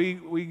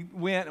we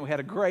went and we had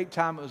a great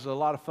time. It was a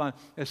lot of fun.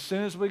 As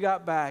soon as we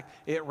got back,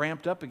 it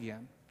ramped up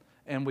again,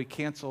 and we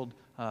canceled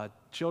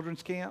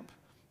children's camp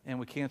and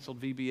we canceled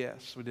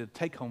VBS. We did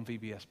take-home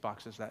VBS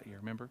boxes that year.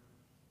 Remember?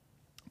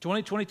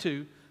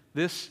 2022,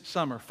 this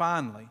summer,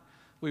 finally,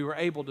 we were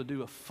able to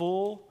do a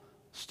full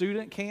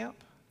student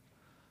camp,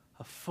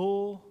 a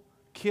full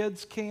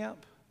kids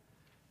camp,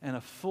 and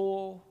a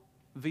full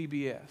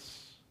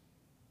VBS.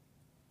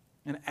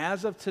 And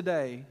as of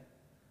today,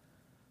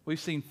 we've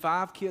seen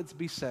 5 kids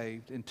be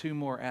saved and 2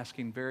 more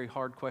asking very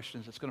hard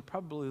questions that's going to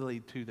probably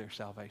lead to their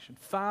salvation.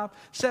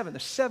 7,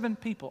 there's 7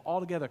 people all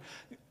together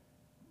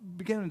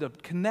beginning to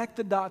connect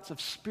the dots of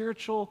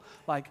spiritual,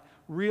 like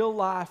real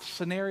life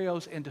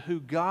scenarios into who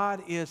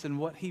God is and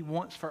what He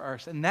wants for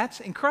us. And that's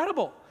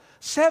incredible.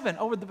 7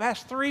 over the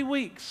past 3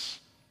 weeks.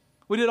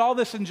 We did all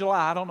this in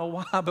July. I don't know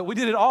why, but we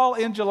did it all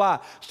in July.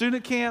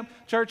 Student camp,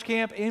 church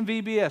camp, and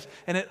VBS.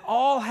 And it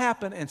all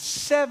happened, and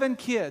 7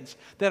 kids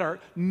that are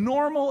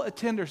normal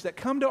attenders that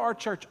come to our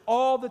church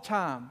all the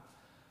time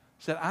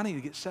said, I need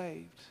to get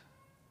saved.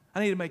 I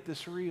need to make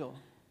this real.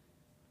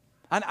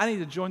 I need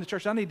to join the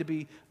church. I need to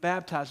be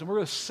baptized. And we're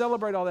going to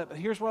celebrate all that. But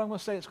here's what I'm going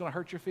to say. It's going to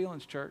hurt your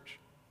feelings, church.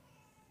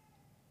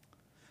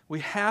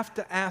 We have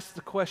to ask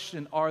the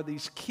question, are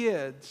these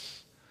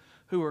kids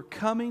who are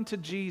coming to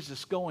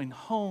Jesus going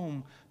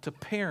home to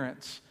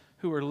parents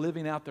who are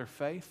living out their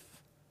faith?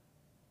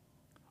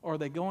 Or are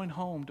they going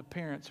home to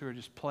parents who are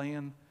just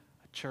playing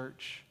a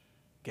church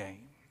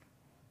game?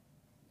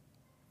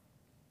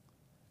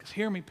 Because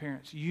hear me,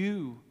 parents,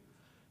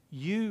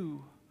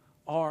 you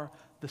are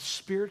the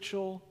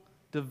spiritual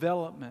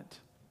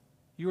development.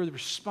 You are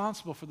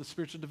responsible for the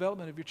spiritual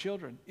development of your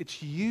children.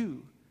 It's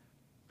you.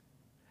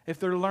 If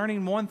they're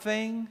learning one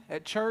thing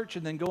at church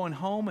and then going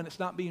home and it's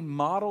not being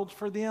modeled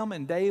for them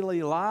in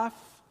daily life,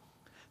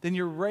 then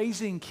you're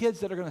raising kids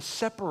that are going to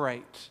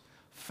separate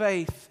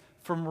faith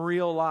from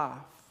real life.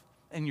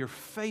 And you're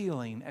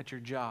failing at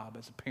your job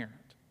as a parent.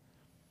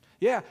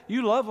 Yeah,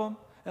 you love them.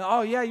 And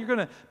oh, yeah, you're going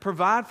to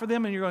provide for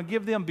them and you're going to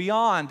give them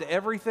beyond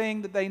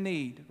everything that they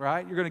need,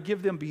 right? You're going to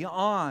give them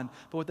beyond.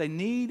 But what they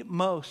need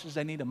most is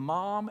they need a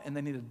mom and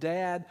they need a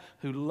dad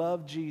who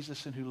love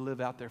Jesus and who live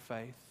out their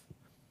faith,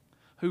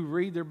 who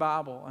read their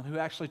Bible and who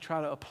actually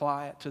try to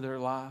apply it to their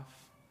life.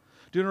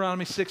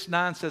 Deuteronomy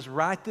 6:9 says,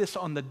 write this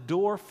on the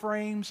door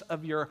frames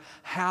of your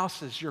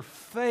houses. Your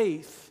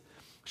faith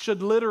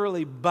should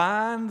literally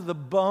bind the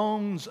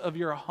bones of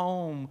your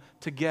home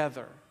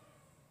together.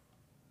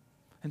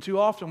 And too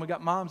often we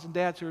got moms and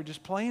dads who are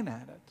just playing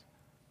at it.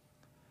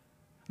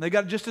 They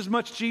got just as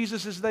much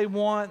Jesus as they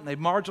want, and they've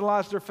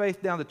marginalized their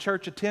faith down to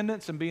church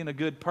attendance and being a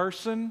good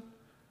person,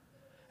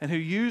 and who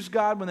use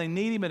God when they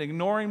need Him and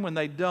ignore Him when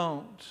they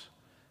don't.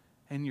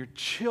 And your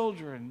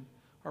children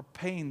are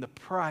paying the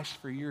price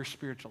for your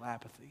spiritual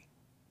apathy.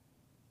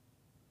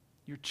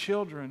 Your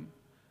children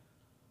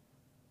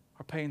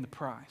are paying the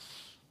price.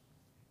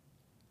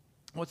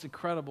 What's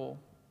incredible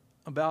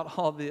about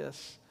all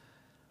this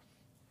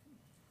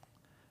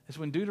is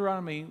when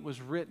Deuteronomy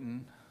was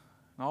written,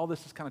 and all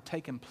this has kind of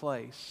taken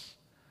place,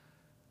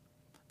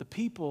 the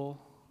people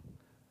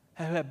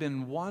who have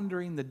been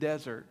wandering the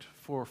desert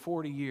for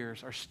 40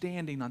 years are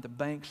standing on the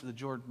banks of the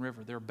Jordan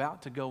River. They're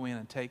about to go in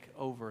and take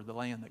over the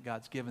land that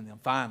God's given them,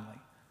 finally.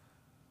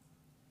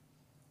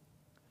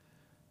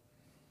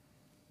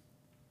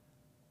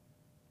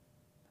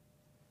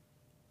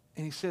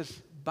 And He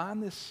says,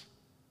 bind this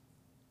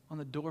on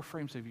the door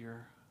frames of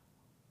your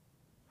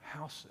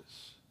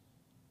houses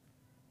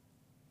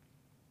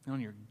and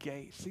on your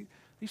gates. See,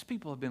 these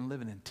people have been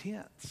living in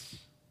tents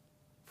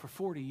for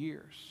 40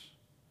 years.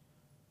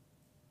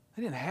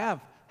 They didn't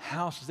have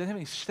houses. They didn't have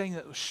anything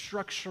that was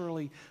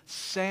structurally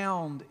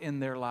sound in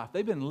their life.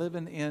 They've been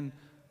living in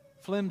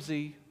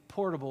flimsy,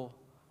 portable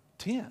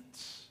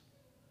tents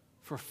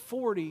for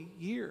 40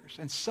 years.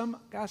 And some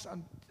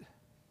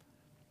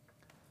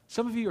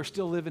of you are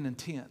still living in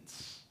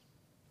tents.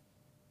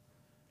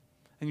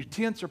 And your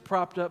tents are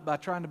propped up by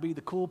trying to be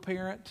the cool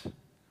parent,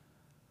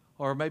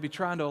 or maybe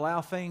trying to allow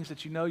things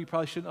that you know you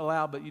probably shouldn't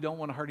allow, but you don't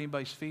want to hurt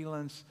anybody's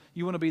feelings.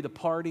 You want to be the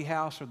party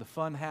house or the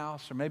fun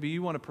house, or maybe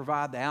you want to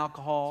provide the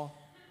alcohol.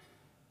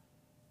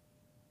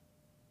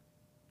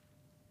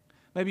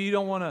 Maybe you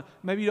don't want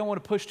to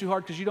push too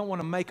hard because you don't want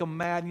to make them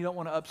mad and you don't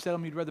want to upset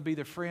them. You'd rather be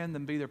their friend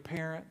than be their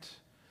parent.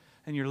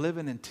 And you're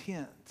living in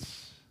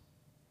tents.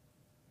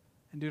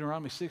 And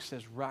Deuteronomy 6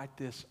 says, write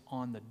this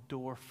on the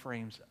door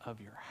frames of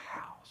your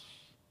house.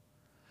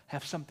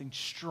 Have something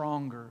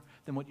stronger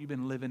than what you've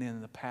been living in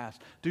the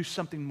past. Do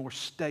something more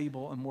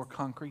stable and more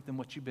concrete than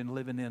what you've been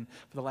living in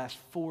for the last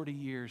 40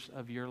 years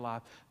of your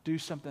life. Do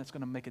something that's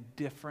going to make a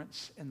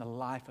difference in the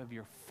life of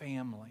your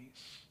families.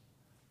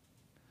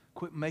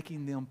 Quit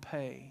making them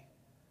pay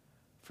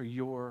for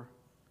your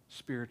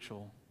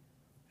spiritual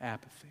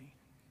apathy.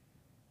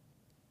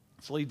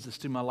 This leads us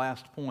to my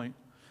last point.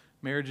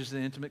 Marriage is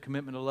an intimate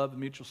commitment to love and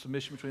mutual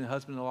submission between the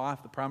husband and the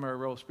wife. The primary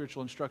role of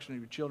spiritual instruction of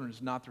your children is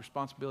not the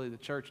responsibility of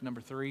the church. Number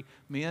 3,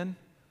 men,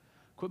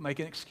 quit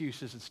making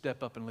excuses and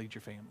step up and lead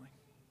your family.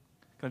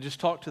 Can I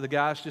just talk to the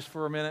guys just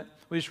for a minute?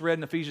 We just read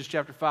in Ephesians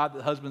chapter 5 that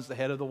the husband's the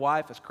head of the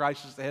wife as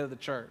Christ is the head of the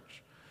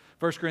church.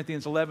 1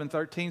 Corinthians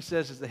 11:13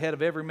 says, as the head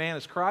of every man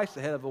is Christ,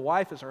 the head of the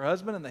wife is her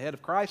husband, and the head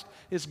of Christ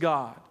is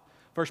God.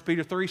 1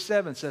 Peter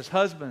 3:7 says,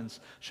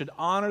 husbands should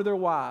honor their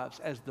wives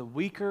as the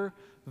weaker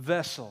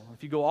vessel.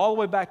 If you go all the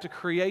way back to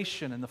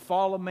creation and the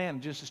fall of man,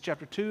 Genesis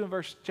chapter 2 and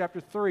verse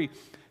chapter 3,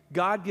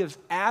 God gives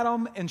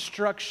Adam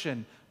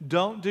instruction.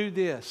 Don't do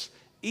this.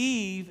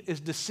 Eve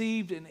is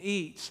deceived and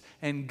eats,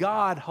 and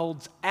God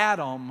holds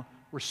Adam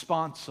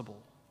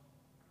responsible.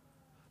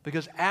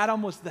 Because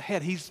Adam was the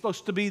head. He's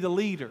supposed to be the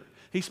leader.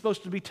 He's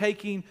supposed to be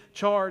taking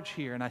charge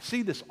here. And I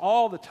see this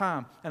all the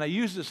time, and I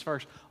use this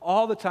verse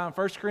all the time.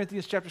 1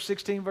 Corinthians chapter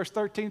 16, verse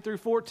 13 through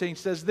 14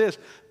 says this,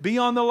 be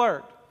on the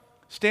alert.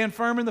 Stand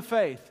firm in the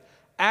faith.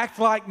 Act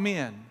like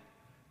men.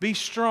 Be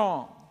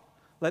strong.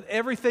 Let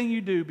everything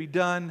you do be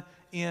done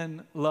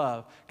in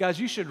love. Guys,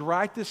 you should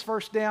write this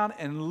verse down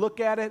and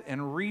look at it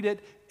and read it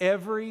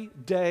every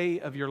day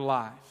of your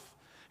life.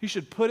 You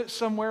should put it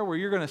somewhere where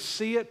you're going to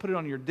see it. Put it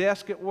on your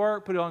desk at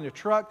work. Put it on your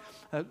truck,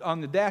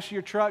 on the dash of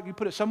your truck. You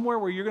put it somewhere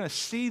where you're going to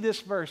see this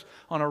verse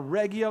on a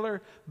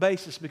regular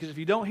basis. Because if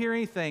you don't hear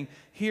anything,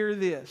 hear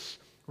this.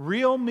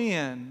 Real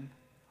men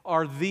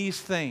are these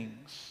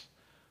things.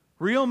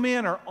 Real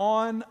men are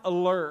on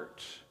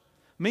alert,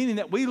 meaning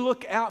that we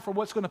look out for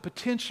what's going to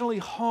potentially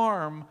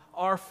harm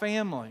our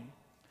family.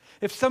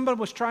 If somebody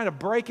was trying to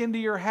break into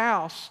your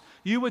house,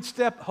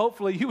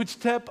 hopefully you would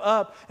step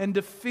up and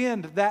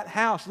defend that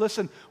house.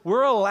 Listen,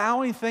 we're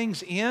allowing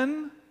things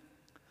in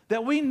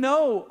that we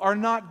know are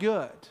not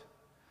good,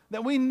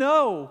 that we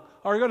know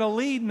are going to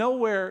lead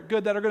nowhere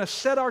good, that are going to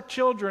set our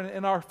children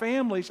and our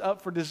families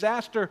up for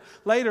disaster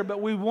later,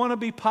 but we want to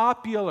be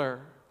popular,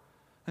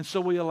 and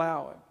so we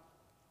allow it.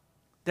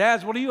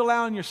 Dads, what are you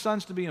allowing your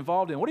sons to be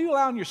involved in? What are you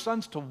allowing your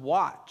sons to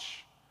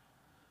watch?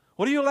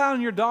 What are you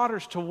allowing your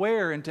daughters to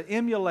wear and to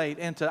emulate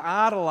and to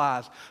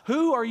idolize?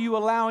 Who are you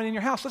allowing in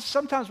your house?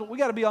 Sometimes what we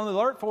got to be on the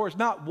alert for is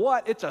not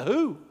what, it's a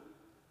who.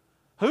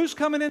 Who's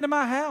coming into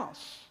my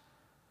house?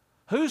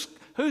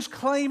 Who's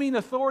claiming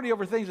authority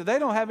over things that they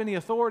don't have any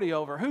authority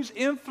over? Who's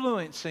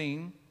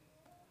influencing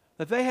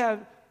that they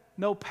have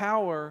no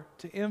power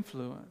to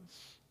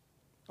influence?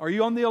 Are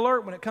you on the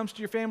alert when it comes to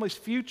your family's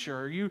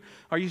future?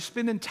 Are you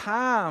spending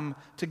time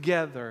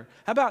together?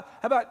 How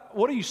about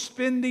what are you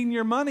spending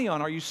your money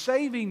on? Are you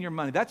saving your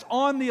money? That's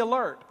on the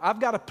alert. I've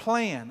got a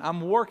plan.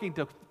 I'm working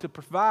to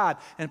provide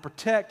and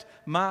protect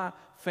my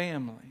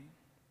family.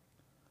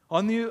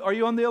 Are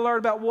you on the alert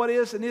about what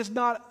is and is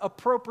not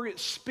appropriate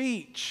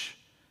speech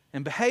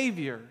and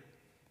behavior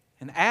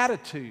and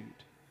attitude?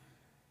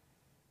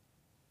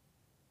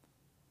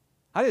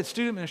 I did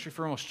student ministry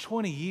for almost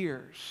 20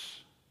 years.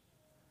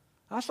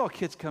 I saw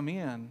kids come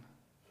in,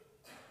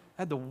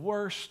 had the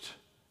worst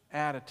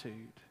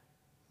attitude,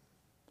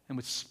 and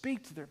would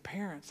speak to their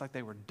parents like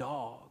they were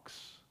dogs.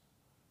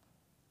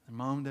 And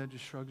mom and dad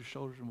just shrugged their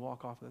shoulders and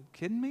walk off.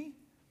 Kidding me?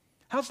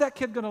 How's that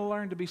kid going to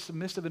learn to be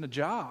submissive in a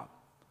job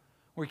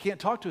where he can't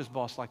talk to his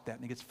boss like that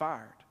and he gets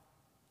fired?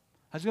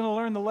 How's he going to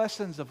learn the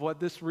lessons of what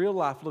this real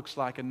life looks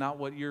like and not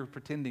what you're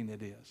pretending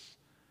it is?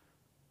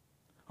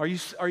 Are you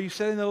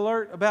setting an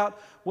alert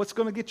about what's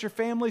going to get your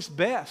family's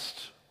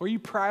best? Where you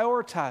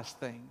prioritize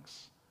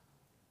things?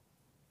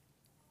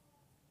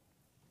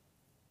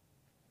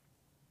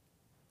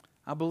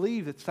 I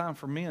believe it's time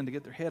for men to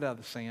get their head out of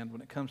the sand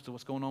when it comes to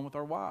what's going on with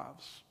our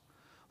wives.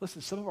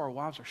 Listen, some of our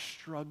wives are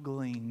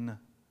struggling,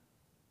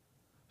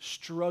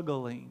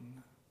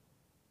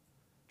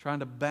 trying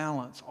to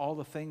balance all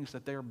the things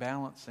that they're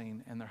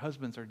balancing, and their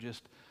husbands are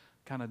just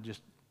kind of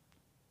just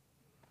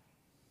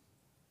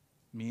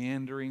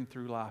meandering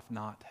through life,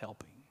 not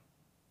helping.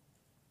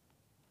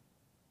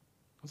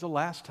 When was the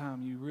last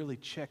time you really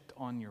checked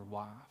on your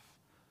wife?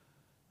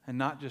 And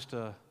not just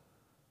a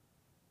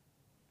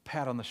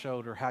pat on the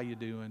shoulder, how you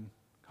doing?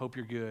 Hope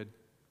you're good.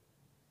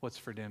 What's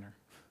for dinner?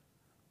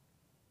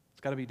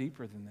 It's got to be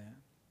deeper than that.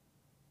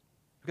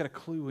 We've got to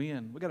clue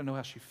in. We've got to know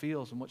how she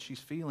feels and what she's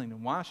feeling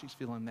and why she's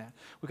feeling that.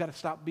 We've got to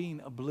stop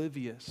being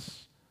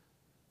oblivious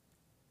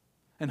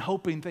and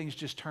hoping things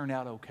just turn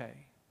out okay.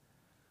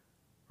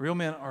 Real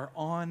men are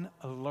on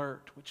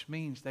alert, which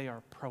means they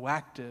are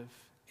proactive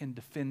in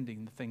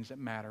defending the things that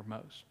matter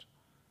most.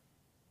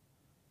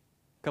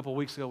 A couple of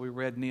weeks ago, we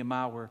read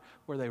Nehemiah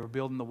where they were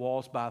building the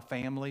walls by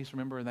families,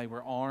 remember, and they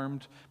were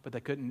armed, but they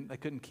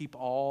couldn't keep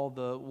all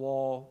the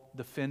wall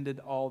defended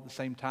all at the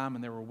same time,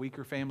 and there were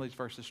weaker families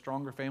versus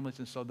stronger families,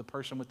 and so the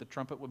person with the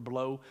trumpet would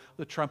blow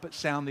the trumpet,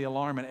 sound the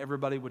alarm, and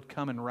everybody would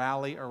come and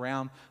rally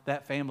around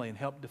that family and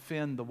help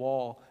defend the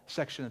wall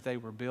section that they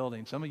were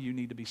building. Some of you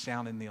need to be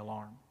sounding the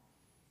alarm.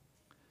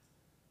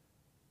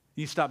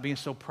 You stop being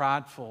so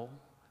prideful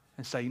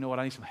and say, you know what,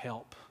 I need some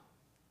help.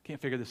 Can't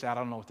figure this out.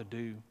 I don't know what to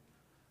do.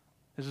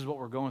 This is what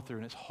we're going through,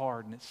 and it's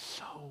hard, and it's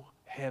so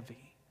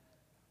heavy.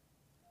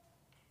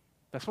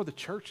 That's what the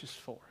church is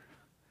for.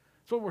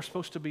 That's what we're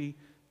supposed to be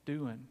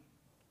doing.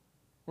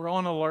 We're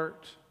on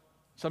alert.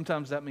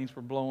 Sometimes that means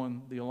we're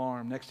blowing the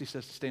alarm. Next, he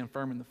says to stand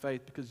firm in the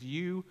faith, because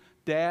you,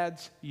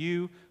 dads,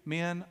 you,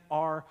 men,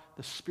 are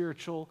the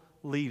spiritual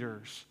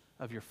leaders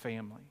of your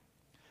family.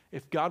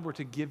 If God were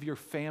to give your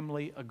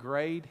family a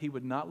grade, he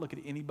would not look at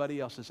anybody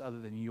else's other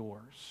than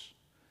yours.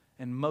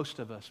 And most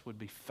of us would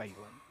be failing.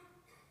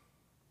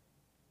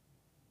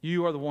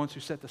 You are the ones who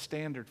set the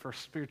standard for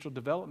spiritual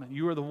development.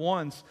 You are the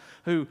ones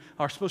who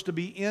are supposed to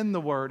be in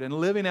the Word and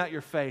living out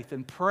your faith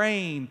and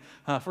praying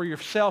for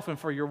yourself and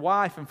for your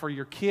wife and for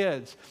your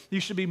kids. You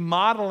should be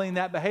modeling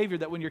that behavior,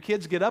 that when your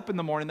kids get up in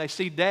the morning, they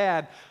see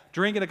Dad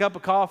drinking a cup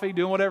of coffee,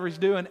 doing whatever he's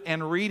doing,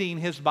 and reading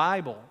his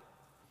Bible.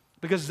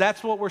 Because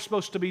that's what we're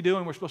supposed to be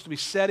doing. We're supposed to be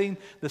setting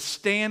the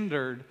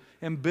standard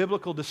in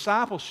biblical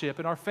discipleship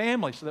in our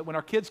family so that when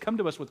our kids come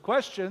to us with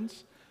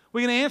questions,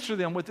 we can answer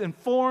them with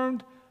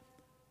informed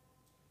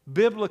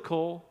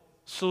biblical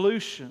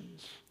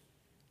solutions.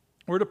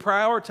 We're to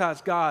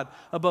prioritize God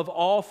above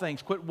all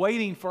things. Quit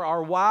waiting for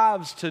our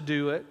wives to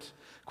do it.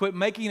 Quit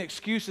making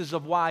excuses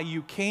of why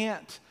you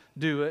can't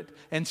do it,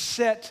 and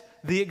set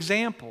the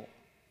example.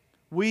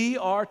 We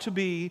are to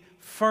be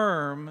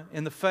firm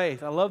in the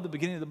faith. I love the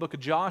beginning of the book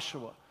of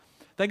Joshua.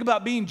 Think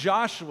about being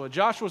Joshua.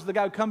 Joshua's the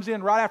guy who comes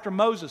in right after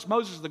Moses.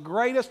 Moses is the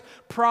greatest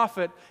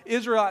prophet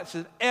Israelites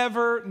have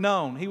ever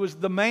known. He was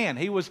the man.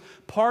 He was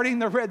parting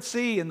the Red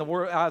Sea in the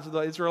eyes of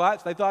the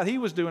Israelites. They thought he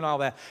was doing all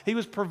that. He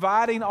was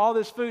providing all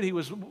this food. He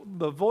was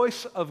the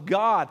voice of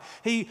God.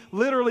 He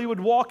literally would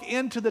walk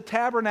into the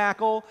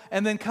tabernacle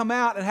and then come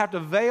out and have to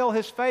veil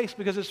his face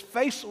because his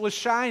face was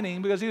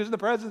shining because he was in the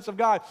presence of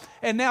God.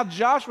 And now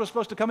Joshua's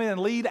supposed to come in and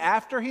lead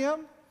after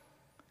him.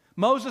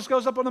 Moses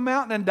goes up on the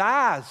mountain and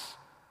dies.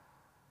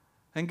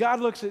 And God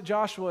looks at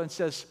Joshua and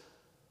says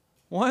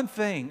one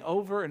thing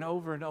over and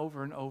over and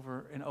over and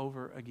over and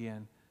over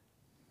again.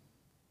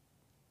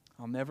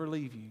 I'll never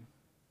leave you.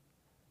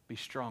 Be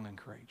strong and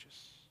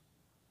courageous.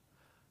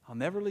 I'll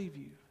never leave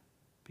you.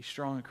 Be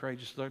strong and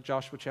courageous. Look,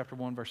 Joshua chapter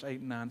 1, verse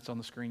 8 and 9. It's on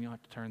the screen. You'll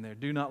have to turn there.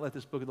 Do not let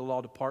this book of the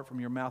law depart from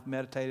your mouth.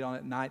 Meditate on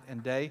it night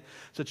and day,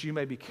 so that you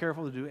may be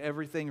careful to do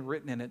everything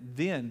written in it.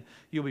 Then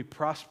you'll be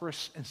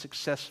prosperous and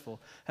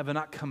successful. Have I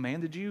not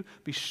commanded you?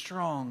 Be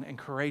strong and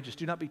courageous.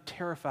 Do not be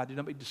terrified. Do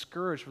not be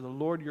discouraged, for the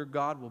Lord your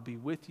God will be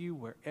with you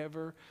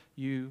wherever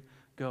you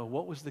go.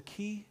 What was the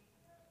key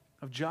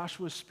of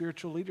Joshua's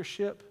spiritual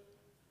leadership?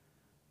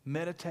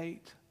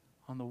 Meditate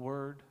on the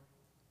Word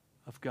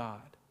of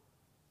God.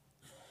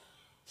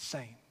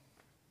 Same.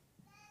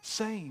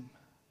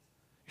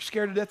 You're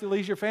scared to death to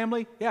lose your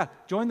family? Yeah,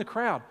 join the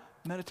crowd.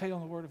 Meditate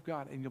on the Word of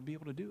God, and you'll be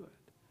able to do it.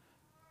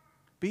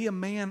 Be a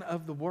man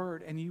of the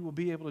Word, and you will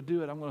be able to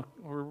do it.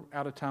 We're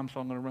out of time,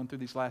 so I'm going to run through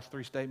these last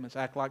three statements.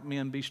 Act like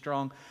men, be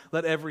strong.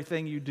 Let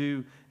everything you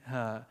do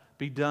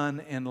be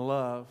done in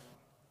love.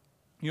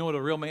 You know what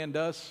a real man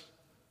does?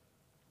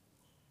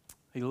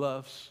 He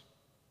loves.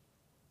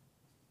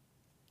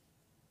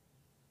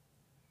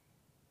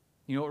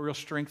 You know what real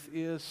strength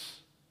is?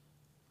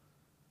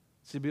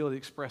 It's the ability to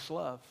express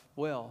love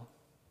well.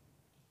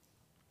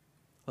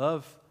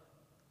 Love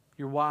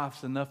your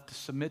wives enough to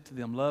submit to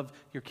them. Love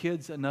your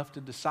kids enough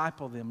to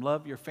disciple them.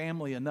 Love your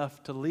family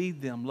enough to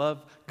lead them.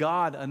 Love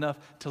God enough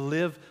to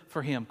live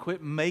for Him.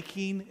 Quit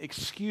making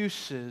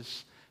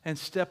excuses and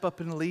step up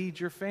and lead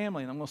your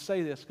family. And I'm going to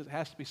say this because it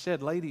has to be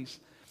said. Ladies,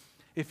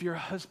 if your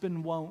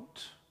husband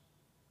won't,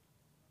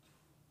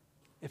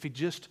 if he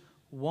just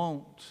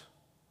won't,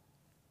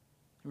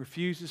 he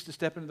refuses to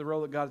step into the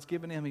role that God has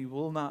given him, he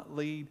will not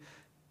lead,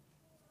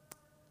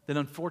 then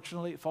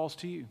unfortunately it falls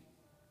to you.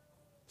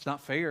 It's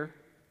not fair.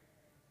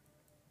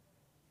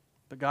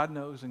 But God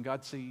knows and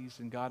God sees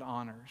and God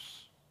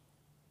honors.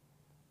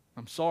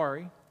 I'm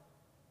sorry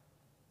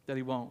that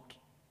he won't.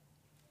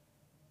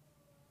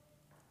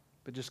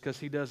 But just because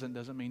he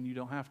doesn't mean you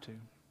don't have to.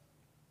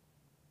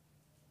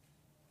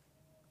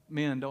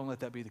 Men, don't let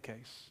that be the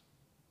case.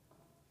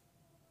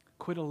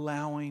 Quit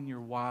allowing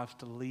your wives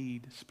to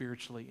lead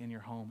spiritually in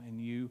your home,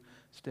 and you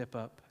step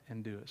up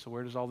and do it. So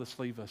where does all this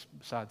leave us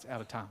besides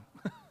out of time?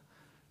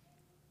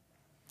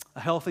 A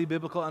healthy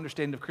biblical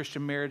understanding of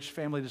Christian marriage,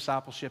 family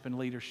discipleship, and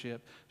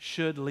leadership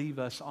should leave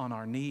us on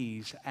our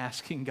knees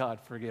asking God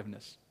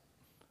forgiveness.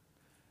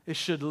 It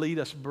should lead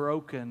us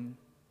broken.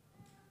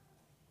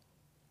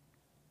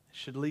 It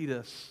should lead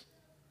us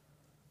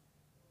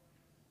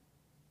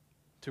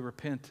to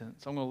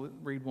repentance. I'm going to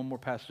read one more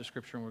passage of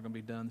Scripture and we're going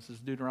to be done. This is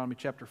Deuteronomy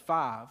chapter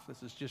 5.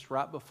 This is just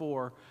right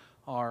before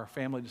our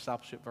family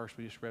discipleship verse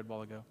we just read a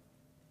while ago.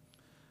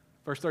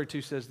 Verse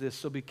 32 says this,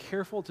 "So be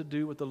careful to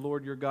do what the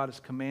Lord your God has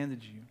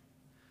commanded you.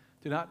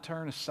 Do not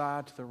turn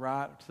aside to the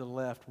right or to the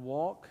left.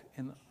 Walk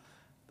in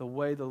the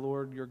way the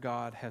Lord your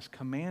God has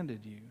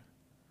commanded you,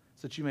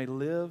 so that you may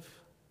live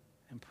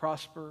and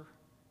prosper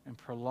and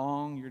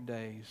prolong your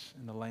days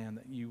in the land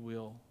that you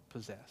will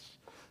possess."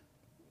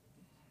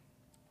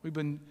 We've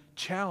been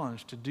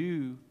challenged to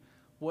do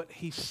what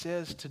he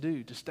says to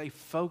do, to stay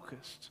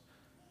focused,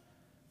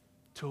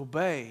 to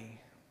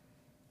obey.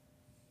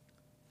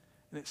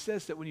 And it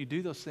says that when you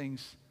do those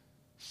things,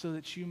 so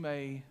that you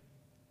may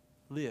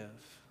live.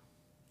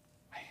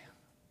 Man,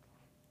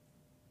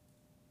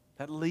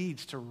 that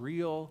leads to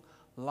real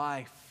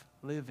life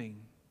living.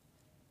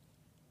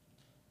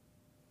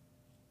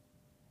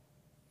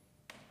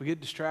 We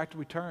get distracted,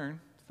 we turn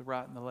to the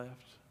right and the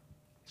left.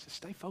 He says,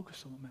 stay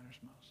focused on what matters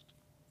most.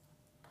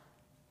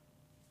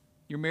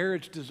 Your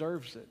marriage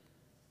deserves it.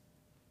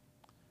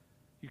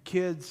 Your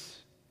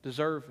kids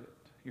deserve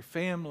it. Your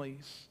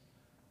families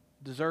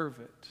deserve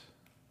it.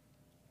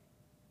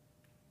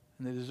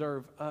 And they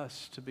deserve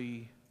us to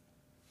be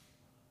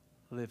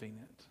living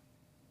it.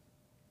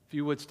 If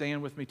you would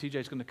stand with me,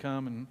 TJ's going to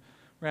come and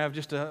we're going to have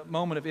just a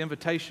moment of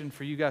invitation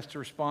for you guys to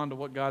respond to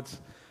what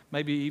God's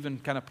maybe even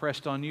kind of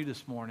pressed on you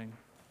this morning.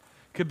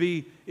 Could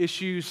be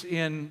issues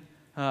in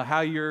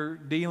how you're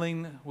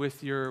dealing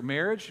with your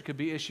marriage. It could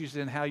be issues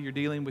in how you're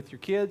dealing with your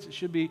kids. It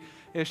should be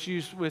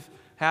issues with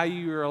how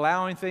you're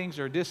allowing things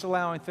or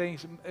disallowing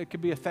things. It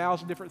could be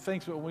 1,000 different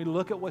things. But when we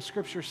look at what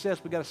Scripture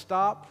says, we've got to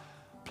stop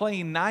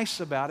playing nice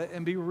about it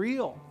and be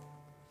real.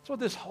 That's what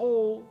this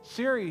whole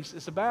series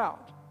is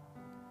about.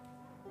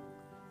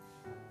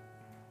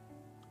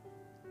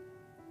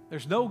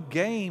 There's no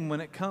game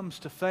when it comes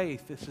to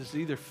faith. This is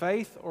either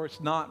faith or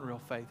it's not real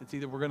faith. It's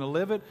either we're going to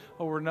live it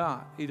or we're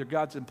not. Either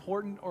God's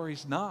important or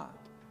He's not.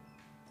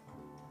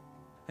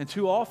 And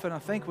too often I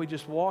think we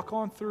just walk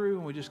on through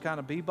and we just kind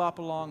of bebop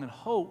along and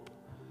hope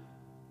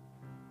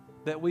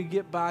that we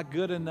get by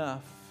good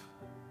enough.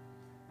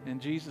 And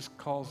Jesus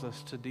calls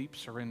us to deep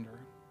surrender.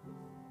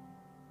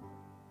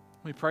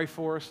 Let me pray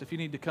for us. If you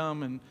need to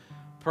come and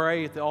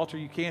pray at the altar,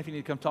 you can. If you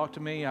need to come talk to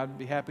me, I'd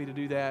be happy to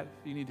do that.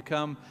 If you need to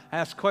come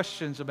ask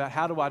questions about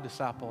how do I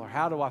disciple, or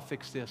how do I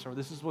fix this, or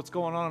this is what's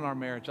going on in our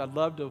marriage, I'd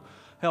love to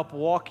help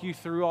walk you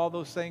through all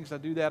those things. I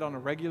do that on a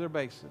regular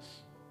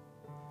basis.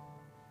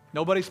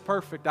 Nobody's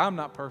perfect. I'm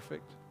not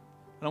perfect.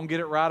 I don't get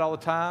it right all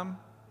the time.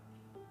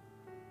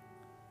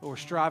 But we're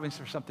striving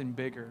for something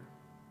bigger.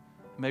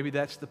 Maybe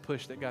that's the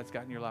push that God's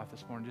got in your life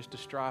this morning, just to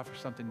strive for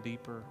something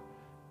deeper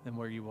than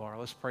where you are.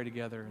 Let's pray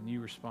together and you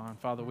respond.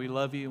 Father, we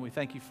love you and we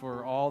thank you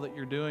for all that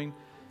you're doing.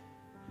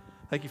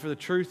 Thank you for the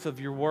truth of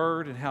your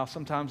word and how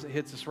sometimes it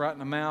hits us right in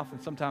the mouth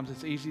and sometimes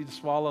it's easy to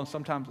swallow and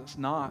sometimes it's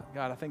not.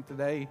 God, I think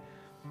today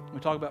when we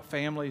talk about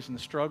families and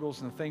the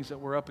struggles and the things that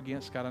we're up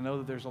against, God, I know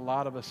that there's a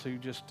lot of us who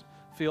just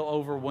feel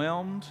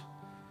overwhelmed,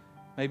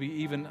 maybe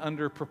even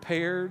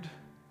underprepared,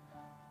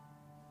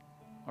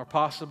 or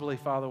possibly,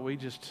 Father, we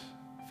just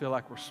feel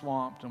like we're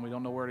swamped and we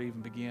don't know where to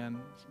even begin.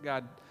 So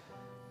God,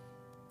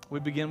 we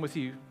begin with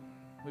you.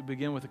 We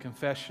begin with a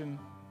confession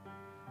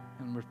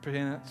and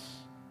repentance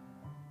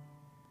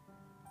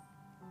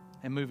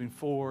and moving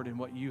forward in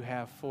what you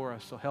have for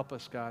us. So help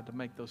us, God, to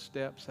make those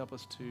steps. Help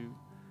us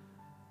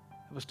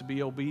to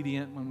be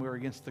obedient when we're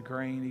against the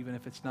grain, even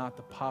if it's not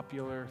the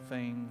popular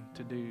thing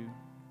to do.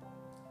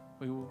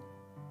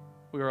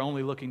 We are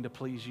only looking to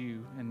please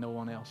you and no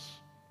one else.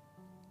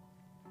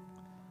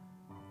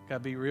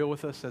 God, be real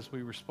with us as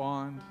we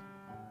respond.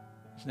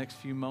 These next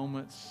few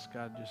moments,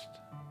 God, just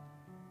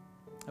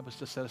help us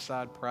to set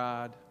aside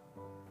pride,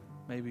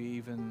 maybe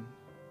even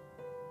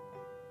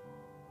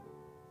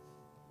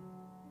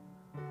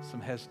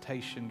some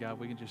hesitation. God,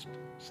 we can just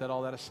set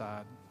all that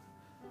aside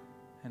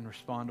and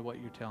respond to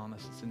what you're telling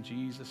us. It's in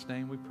Jesus'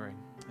 name we pray.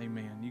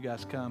 Amen. You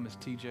guys come as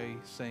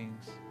TJ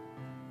sings.